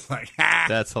 nice. Just like,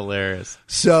 That's hilarious.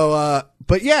 So,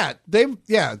 but yeah,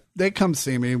 they come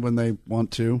see me when they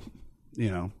want to.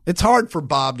 It's hard for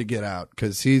Bob to get out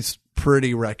because he's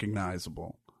pretty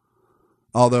recognizable.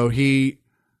 Although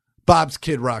Bob's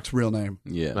Kid Rock's real name.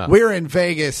 Yeah. We were in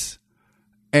Vegas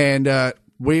and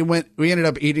we ended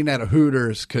up eating at a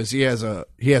Hooters because he has a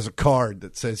card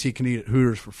that says he can eat at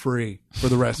Hooters for free for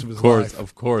the rest of his life.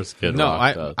 Of course, Kid No,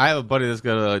 Rock does. I have a buddy that's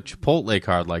got a Chipotle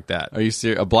card like that. Are you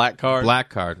serious? A black card? Black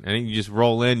card. And you just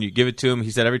roll in, you give it to him.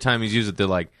 He said every time he's used it, they're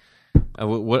like,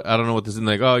 what? I don't know what this is. And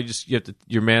like, oh, you have to.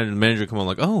 Your manager come on,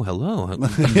 like, oh, hello,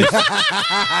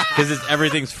 because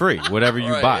everything's free, whatever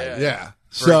you buy. Yeah.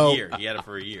 For a year, he had it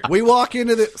for a year. We walk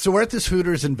into so we're at this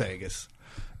Hooters in Vegas,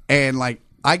 and like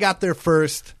I got there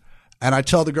first, and I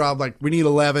tell the girl, I'm like, we need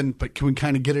 11, but can we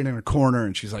kind of get it in a corner?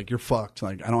 And she's like, you're fucked.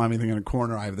 Like, I don't have anything in a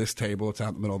corner. I have this table. It's out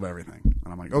in the middle of everything.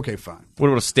 And I'm like, okay, fine. What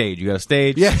about a stage? You got a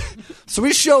stage? Yeah. So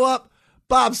we show up.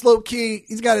 Bob's low key.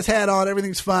 He's got his hat on.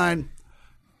 Everything's fine.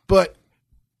 But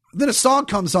then a song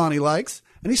comes on he likes,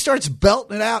 and he starts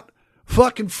belting it out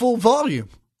fucking full volume.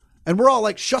 And we're all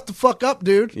like, shut the fuck up,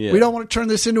 dude. Yeah. We don't want to turn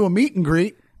this into a meet and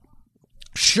greet.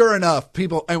 Sure enough,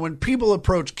 when people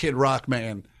approach Kid Rock,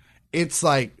 man, it's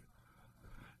like,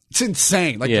 it's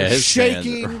insane. Like they're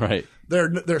shaking. Fans, right.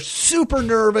 They're super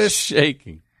nervous.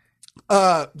 Shaking.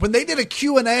 When they did a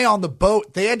Q&A on the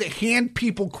boat, they had to hand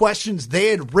people questions they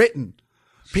had written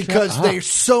because they're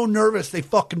so nervous.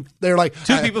 They're like,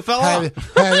 two people fell off.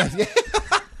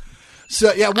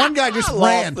 So yeah, one guy just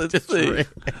ran.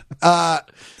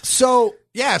 So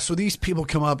these people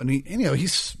come up and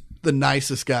he's the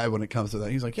nicest guy when it comes to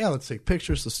that. He's like, yeah, let's take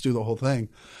pictures, let's do the whole thing.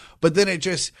 But then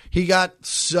he got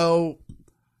so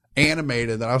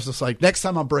animated that I was just like, next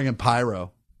time I'm bringing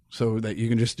pyro. so that you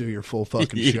can just do your full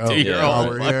fucking You show do your while whole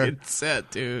we're here. fucking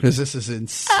set, dude. Because this is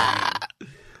insane.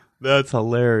 That's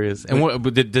hilarious. And what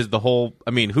does the whole? I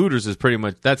mean, Hooters is pretty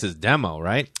much that's his demo,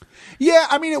 right? Yeah,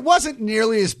 I mean, it wasn't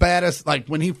nearly as bad as like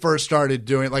when he first started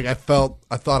doing it. Like I thought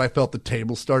I felt the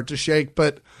table start to shake,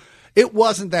 but it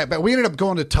wasn't that bad. We ended up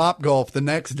going to Top Golf the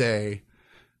next day,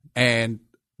 and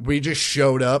we just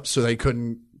showed up, so they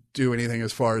couldn't do anything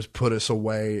as far as put us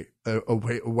away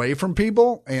from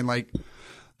people, and like.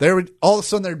 There would all of a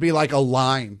sudden there'd be like a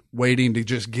line waiting to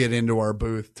just get into our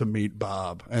booth to meet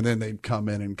Bob, and then they'd come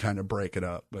in and kind of break it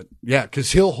up. But yeah,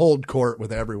 because he'll hold court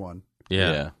with everyone.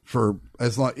 Yeah. For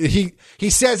as long he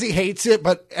says he hates it,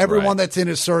 but everyone that's in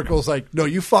his circle is like, no,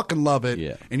 you fucking love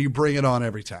it, and you bring it on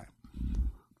every time.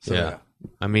 So, yeah.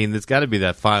 I mean, there's got to be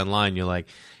that fine line. You're like,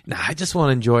 nah, I just want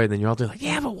to enjoy it. And then you're all like,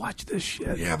 yeah, but watch this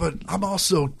shit. Yeah, but I'm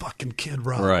also fucking Kid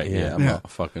Rock. Right, yeah. I'm a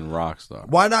fucking rock star.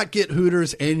 Why not get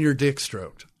Hooters and your dick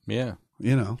stroked? Yeah.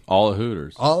 You know. All at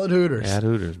Hooters. All at Hooters. Yeah, at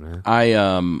Hooters, man.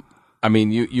 I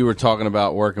mean, you were talking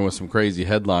about working with some crazy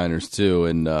headliners, too,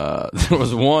 and there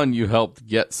was one you helped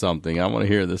get something. I want to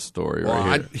hear this story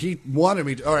right here. He wanted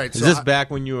me to. All right. Is this back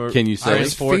when you were... Can you say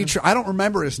it? I don't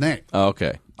remember his name. Oh,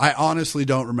 okay. I honestly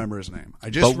don't remember his name.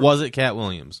 But was it Cat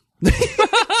Williams?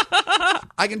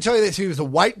 I can tell you this. He was a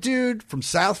white dude from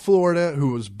South Florida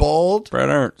who was bald. Brett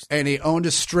Ernst. And he owned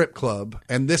a strip club.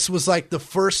 And this was like the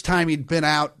first time he'd been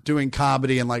out doing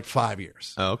comedy in like 5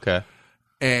 years. Oh, okay.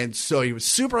 And so he was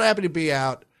super happy to be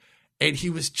out. And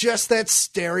he was just that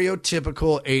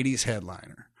stereotypical 80s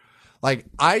headliner. Like,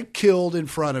 I killed in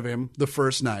front of him the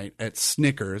first night at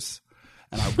Snickers.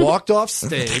 And I walked off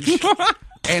stage.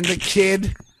 And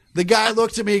the guy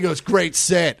looked at me and goes, great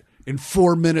set. In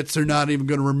 4 minutes, they're not even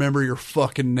going to remember your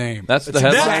fucking name. That's the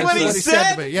headline. That's what he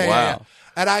said? To me. Yeah, wow. yeah.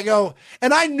 And I go,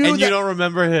 and I knew and that. You don't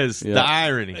remember the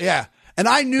irony. Yeah. And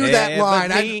I knew that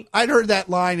line. I'd heard that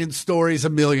line in stories a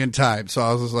million times. So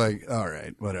I was just like, all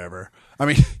right, whatever. I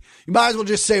mean, you might as well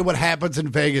just say what happens in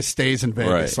Vegas stays in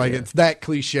Vegas. Right, it's that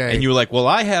cliche. And you were like, well,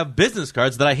 I have business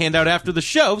cards that I hand out after the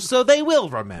show, so they will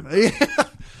remember. Yeah.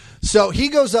 So he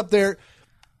goes up there,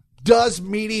 does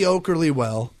mediocrely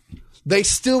well. They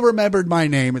still remembered my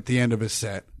name at the end of his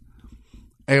set.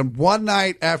 And one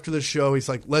night after the show, he's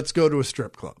like, let's go to a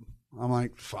strip club. I'm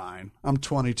like, fine. I'm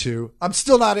 22. I'm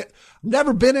still not. I've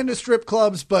never been into strip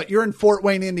clubs, but you're in Fort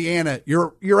Wayne, Indiana.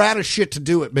 You're out of shit to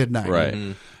do at midnight. Right.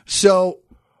 Mm-hmm. So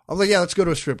I was like, yeah, let's go to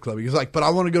a strip club. He was like, but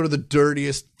I want to go to the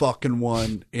dirtiest fucking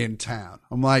one in town.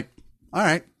 I'm like, all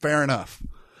right, fair enough.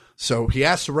 So he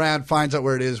asks around, finds out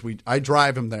where it is. I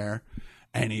drive him there.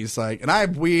 And he's like, and I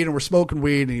have weed, and we're smoking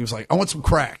weed, and he was like, I want some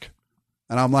crack.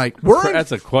 And I'm like,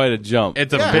 that's quite a jump.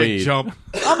 It's a big jump.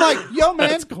 I'm like, yo, man.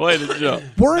 That's quite a jump.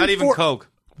 Not even Coke.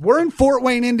 We're in Fort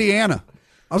Wayne, Indiana.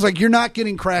 I was like, you're not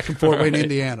getting crack in Fort Wayne,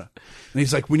 Indiana. And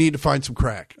he's like, we need to find some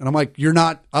crack. And I'm like, you're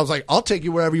not. I was like, I'll take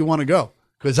you wherever you want to go,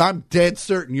 because I'm dead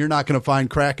certain you're not going to find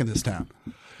crack in this town.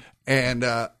 And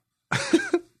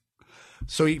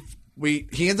so he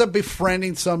ends up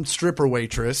befriending some stripper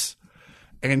waitress.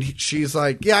 And she's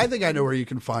like, yeah, I think I know where you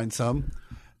can find some.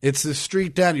 It's the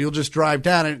street down. You'll just drive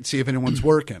down it and see if anyone's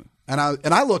working. And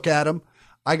I look at him.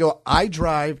 I go, I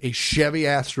drive a Chevy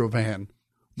Astro van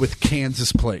with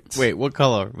Kansas plates. Wait, what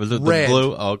color? Was it Red. the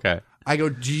blue? Oh, okay. I go,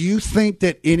 do you think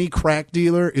that any crack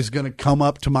dealer is going to come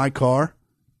up to my car?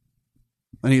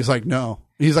 And he's like, no.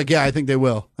 He's like, yeah, I think they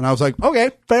will. And I was like, okay,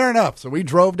 fair enough. So we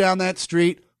drove down that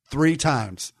street 3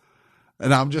 times.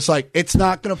 And I'm just like, it's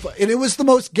not going to... And it was the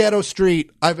most ghetto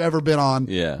street I've ever been on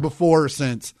before or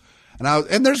since.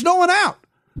 And there's no one out.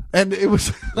 And it was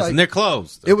like... Listen, they're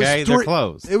closed, okay? They're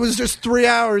closed. It was just 3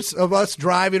 hours of us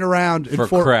driving around...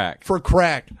 crack. For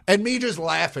crack. And me just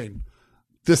laughing.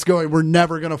 Just going, we're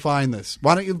never going to find this.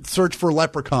 Why don't you search for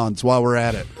leprechauns while we're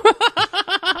at it?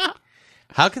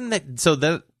 How can that... So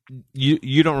that...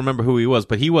 You don't remember who he was,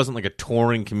 but he wasn't like a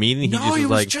touring comedian. He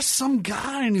was just some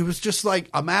guy, and he was just like,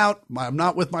 I'm out. I'm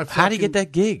not with my fucking... How did he get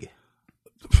that gig?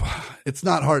 It's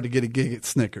not hard to get a gig at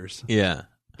Snickers. Yeah.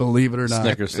 Believe it or not.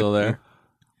 Snickers still there?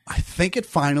 I think it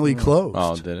finally closed.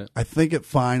 Oh, did it? I think it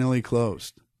finally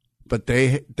closed. But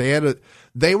they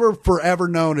were forever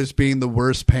known as being the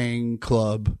worst paying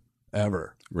club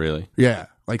ever. Really? Yeah.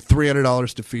 Like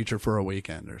 $300 to feature for a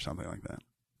weekend or something like that.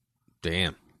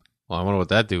 Damn. Well, I wonder what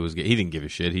that dude was. He didn't give a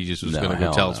shit. He just was going to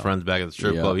go tell his friends back at the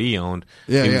strip club he owned.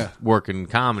 Yeah, he was working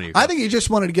comedy. I think he just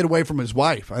wanted to get away from his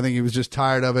wife. I think he was just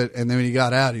tired of it. And then when he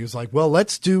got out, he was like, well,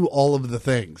 let's do all of the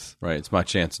things. Right. It's my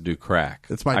chance to do crack.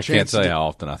 It's my I chance can't to tell do- you how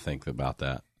often I think about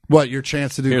that. What, your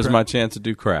chance to do Here's crack? my chance to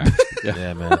do crack.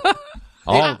 Yeah, man.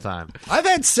 All the time. I've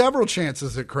had several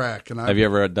chances at crack. And Have you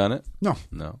ever done it? No.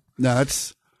 No. No,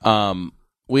 that's...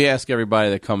 we ask everybody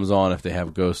that comes on if they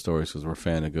have ghost stories because we're a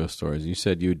fan of ghost stories. You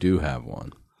said you do have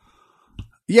one.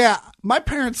 Yeah, my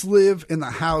parents live in the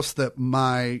house that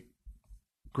my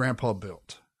grandpa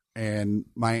built, and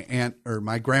my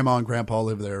grandma and grandpa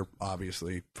lived there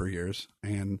obviously for years,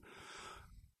 and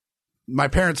my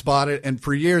parents bought it, and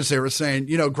for years they were saying,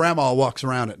 grandma walks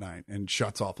around at night and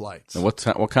shuts off lights. And what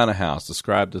kind of house?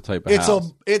 Describe the type of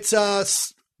house. It's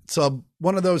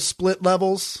one of those split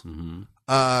levels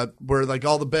where like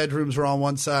all the bedrooms are on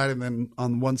one side, and then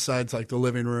on one side's like the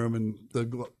living room and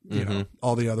the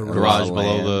all the other rooms. Garage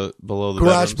below the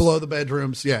garage bedrooms. below the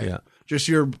bedrooms. Yeah, just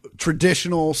your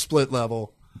traditional split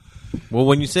level. Well,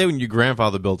 when your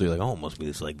grandfather built it, you're like, oh, it must be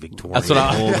this like Victorian That's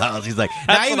what old house. He's like,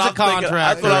 now he was a contractor.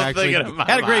 That's what I'm thinking. In my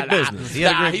had a great mind. business.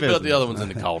 He built the other ones in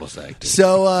the cul-de-sac. Too.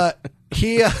 So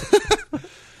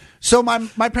so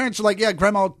my parents are like, yeah,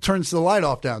 grandma turns the light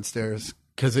off downstairs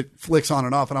because it flicks on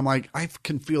and off, and I'm like, I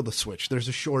can feel the switch. There's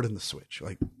a short in the switch.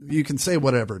 Like you can say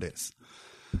whatever it is.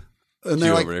 And they're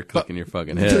you like, over there clicking your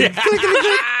fucking head.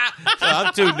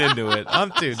 I'm tuned into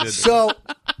it. So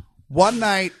one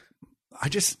night,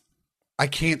 I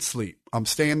can't sleep. I'm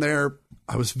staying there.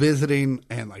 I was visiting,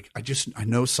 and like I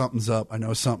know something's up.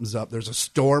 There's a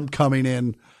storm coming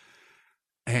in,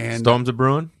 and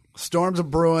Storms are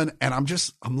brewing, and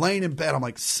I'm laying in bed. I'm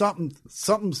like,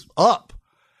 something's up,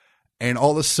 and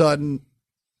all of a sudden,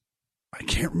 I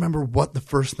can't remember what the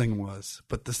first thing was,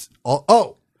 but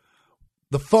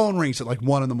the phone rings at like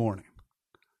 1 a.m.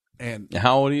 And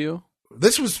how old are you?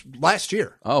 This was last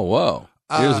year. Oh, whoa.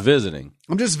 You're just visiting.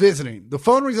 I'm just visiting. The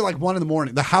phone rings at like 1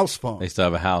 a.m. The house phone. They still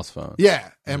have a house phone. Yeah.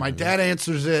 And my dad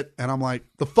answers it, and I'm like,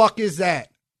 the fuck is that?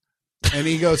 And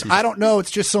he goes, I don't know.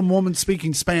 It's just some woman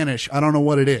speaking Spanish. I don't know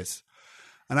what it is.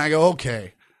 And I go,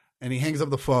 okay. And he hangs up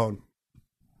the phone.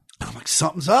 And I'm like,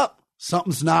 something's up.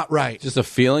 Something's not right. Just a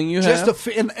feeling you have?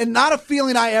 And not a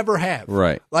feeling I ever have.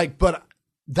 Right. Like, but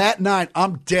that night,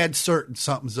 I'm dead certain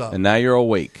something's up. And now you're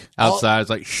awake. Outside, it's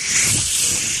like,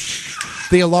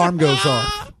 the alarm goes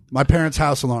off. My parents'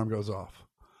 house alarm goes off.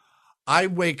 I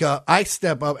wake up. I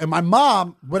step up, and my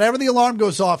mom, whenever the alarm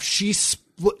goes off, she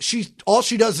all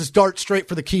she does is dart straight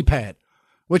for the keypad,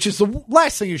 which is the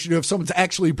last thing you should do if someone's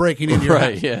actually breaking into your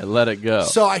house. Yeah, let it go.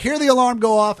 So I hear the alarm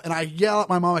go off, and I yell at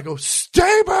my mom. I go,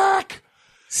 "Stay back!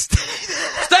 Stay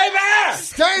back!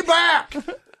 Stay back!"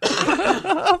 And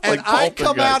I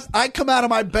come out of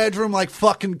my bedroom like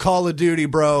fucking Call of Duty,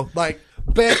 bro. Like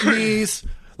bent knees.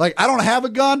 Like, I don't have a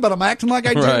gun, but I'm acting like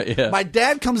I do. Right, yeah. My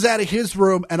dad comes out of his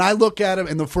room, and I look at him,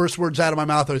 and the first words out of my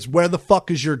mouth is, where the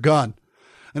fuck is your gun?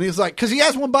 And he's like, because he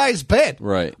has one by his bed.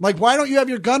 Right. I'm like, why don't you have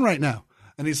your gun right now?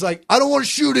 And he's like, I don't want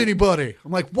to shoot anybody.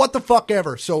 I'm like, what the fuck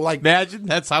ever? So, like, imagine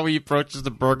that's how he approaches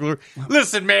the burglar.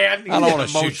 Listen, man, I don't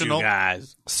want to shoot you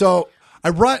guys. So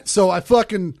I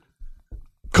fucking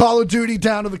Call of Duty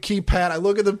down to the keypad. I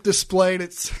look at the display, and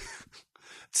it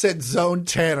said Zone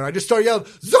 10. And I just start yelling,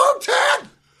 Zone 10!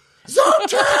 Zone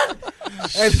 10!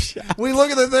 And we look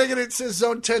at the thing, and it says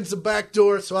Zone 10's the back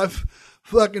door. So I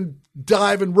fucking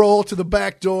dive and roll to the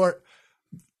back door.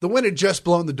 The wind had just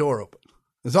blown the door open.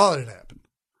 That's all that had happened.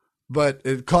 But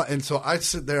it caught, and so I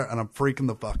sit there, and I'm freaking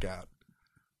the fuck out.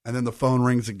 And then the phone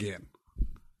rings again.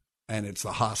 And it's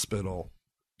the hospital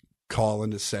calling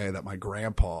to say that my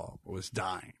grandpa was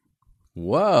dying.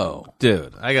 Whoa.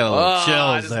 Dude, I got a little chills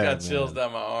I just there, got chills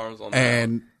down my arms on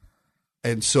that.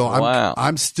 And so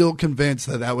I'm still convinced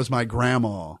that was my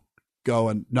grandma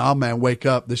going, nah, man, wake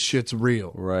up. This shit's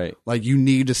real. Right. Like, you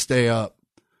need to stay up.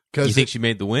 You think she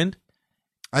made the wind?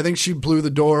 I think she blew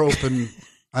the door open.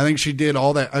 I think she did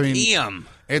all that. I mean, damn.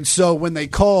 And so when they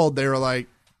called, they were like,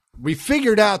 we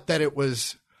figured out that it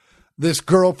was this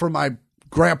girl from my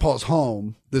grandpa's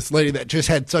home, this lady that just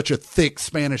had such a thick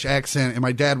Spanish accent, and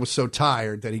my dad was so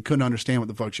tired that he couldn't understand what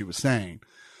the fuck she was saying.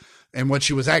 And what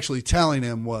she was actually telling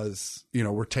him was,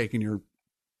 we're taking your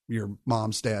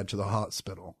mom's dad to the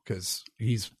hospital because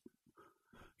he's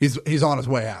on his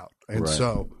way out. And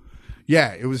so,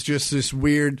 yeah, it was just this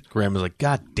weird. Grandma's like,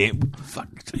 God damn, fuck.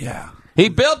 Yeah. He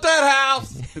built that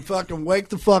house. Fucking wake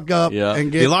the fuck up. Yeah. And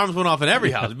the alarms went off in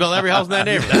every house. He built every house in that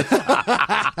neighborhood.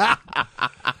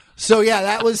 So, yeah,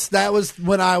 that was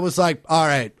when I was like, all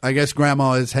right, I guess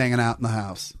grandma is hanging out in the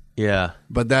house. Yeah.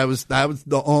 But that was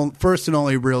the first and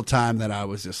only real time that I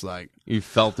was just like, you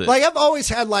felt it. Like, I've always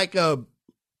had like a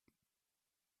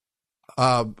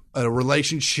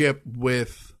relationship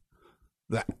with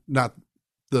that, not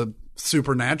the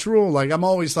supernatural. Like, I'm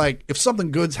always like, if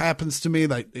something good happens to me,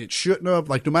 like it shouldn't have,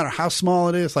 like no matter how small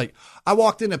it is. Like, I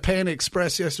walked into Panda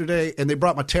Express yesterday and they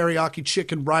brought my teriyaki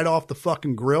chicken right off the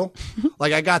fucking grill.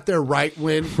 Like, I got there right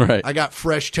when I got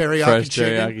fresh teriyaki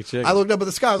chicken. I looked up at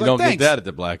the sky. I was you like, don't thanks. get that at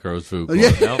the Black Rose Food Court.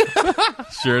 Yeah. Nope.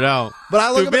 Sure don't. But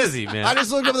I look Too busy, man. I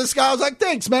just looked up at the sky. I was like,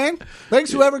 thanks, man.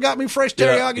 Thanks whoever got me fresh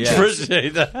teriyaki chicken.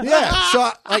 Appreciate that. Yeah.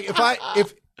 So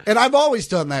and I've always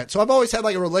done that. So I've always had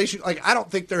like a relation. Like, I don't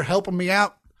think they're helping me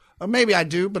out. Or maybe I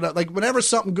do, but like whenever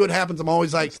something good happens, I'm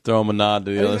always like, throw them a nod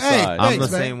to the other side. I'm the man.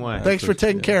 same way. Thanks for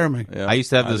taking care of me. Yeah, I used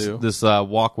to have this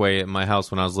walkway at my house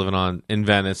when I was living in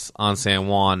Venice on San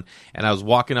Juan, and I was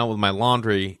walking out with my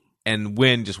laundry, and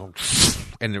wind just went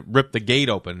and it ripped the gate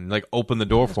open, like opened the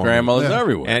door for Grandmother's me.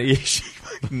 everywhere.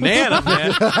 And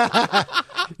man.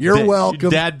 You're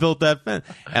welcome. Dad built that fence,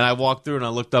 and I walked through and I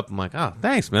looked up. I'm like, oh,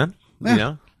 thanks, man. Yeah. You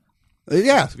know,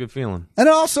 yeah, it's a good feeling. And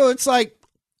also, it's like,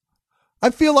 I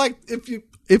feel like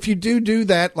if you do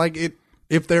that, like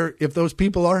if those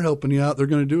people are helping you out, they're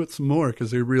going to do it some more because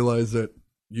they realize that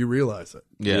you realize it.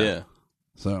 Yeah.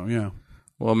 So yeah.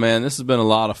 Well, man, this has been a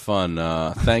lot of fun.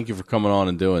 Thank you for coming on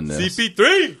and doing this.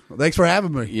 CP3. Thanks for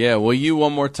having me. Yeah. Will you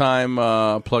one more time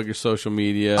plug your social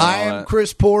media? I am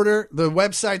Chris Porter. The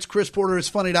website's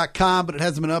chrisporterisfunny.com, but it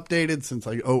hasn't been updated since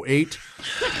like 2008.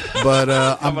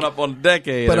 But coming up on a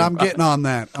decade. But I'm getting on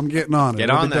that. I'm getting on it. Get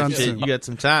on that shit. You got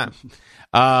some time.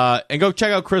 And go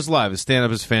check out Chris live. His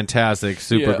stand-up is fantastic.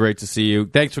 Super great to see you.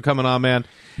 Thanks for coming on, man.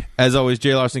 As always,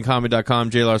 jlarsoncomedy.com,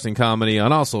 jlarsоncomedy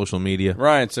on all social media.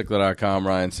 RyanSickler.com,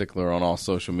 Ryan Sickler on all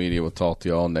social media. We'll talk to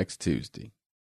you all next Tuesday.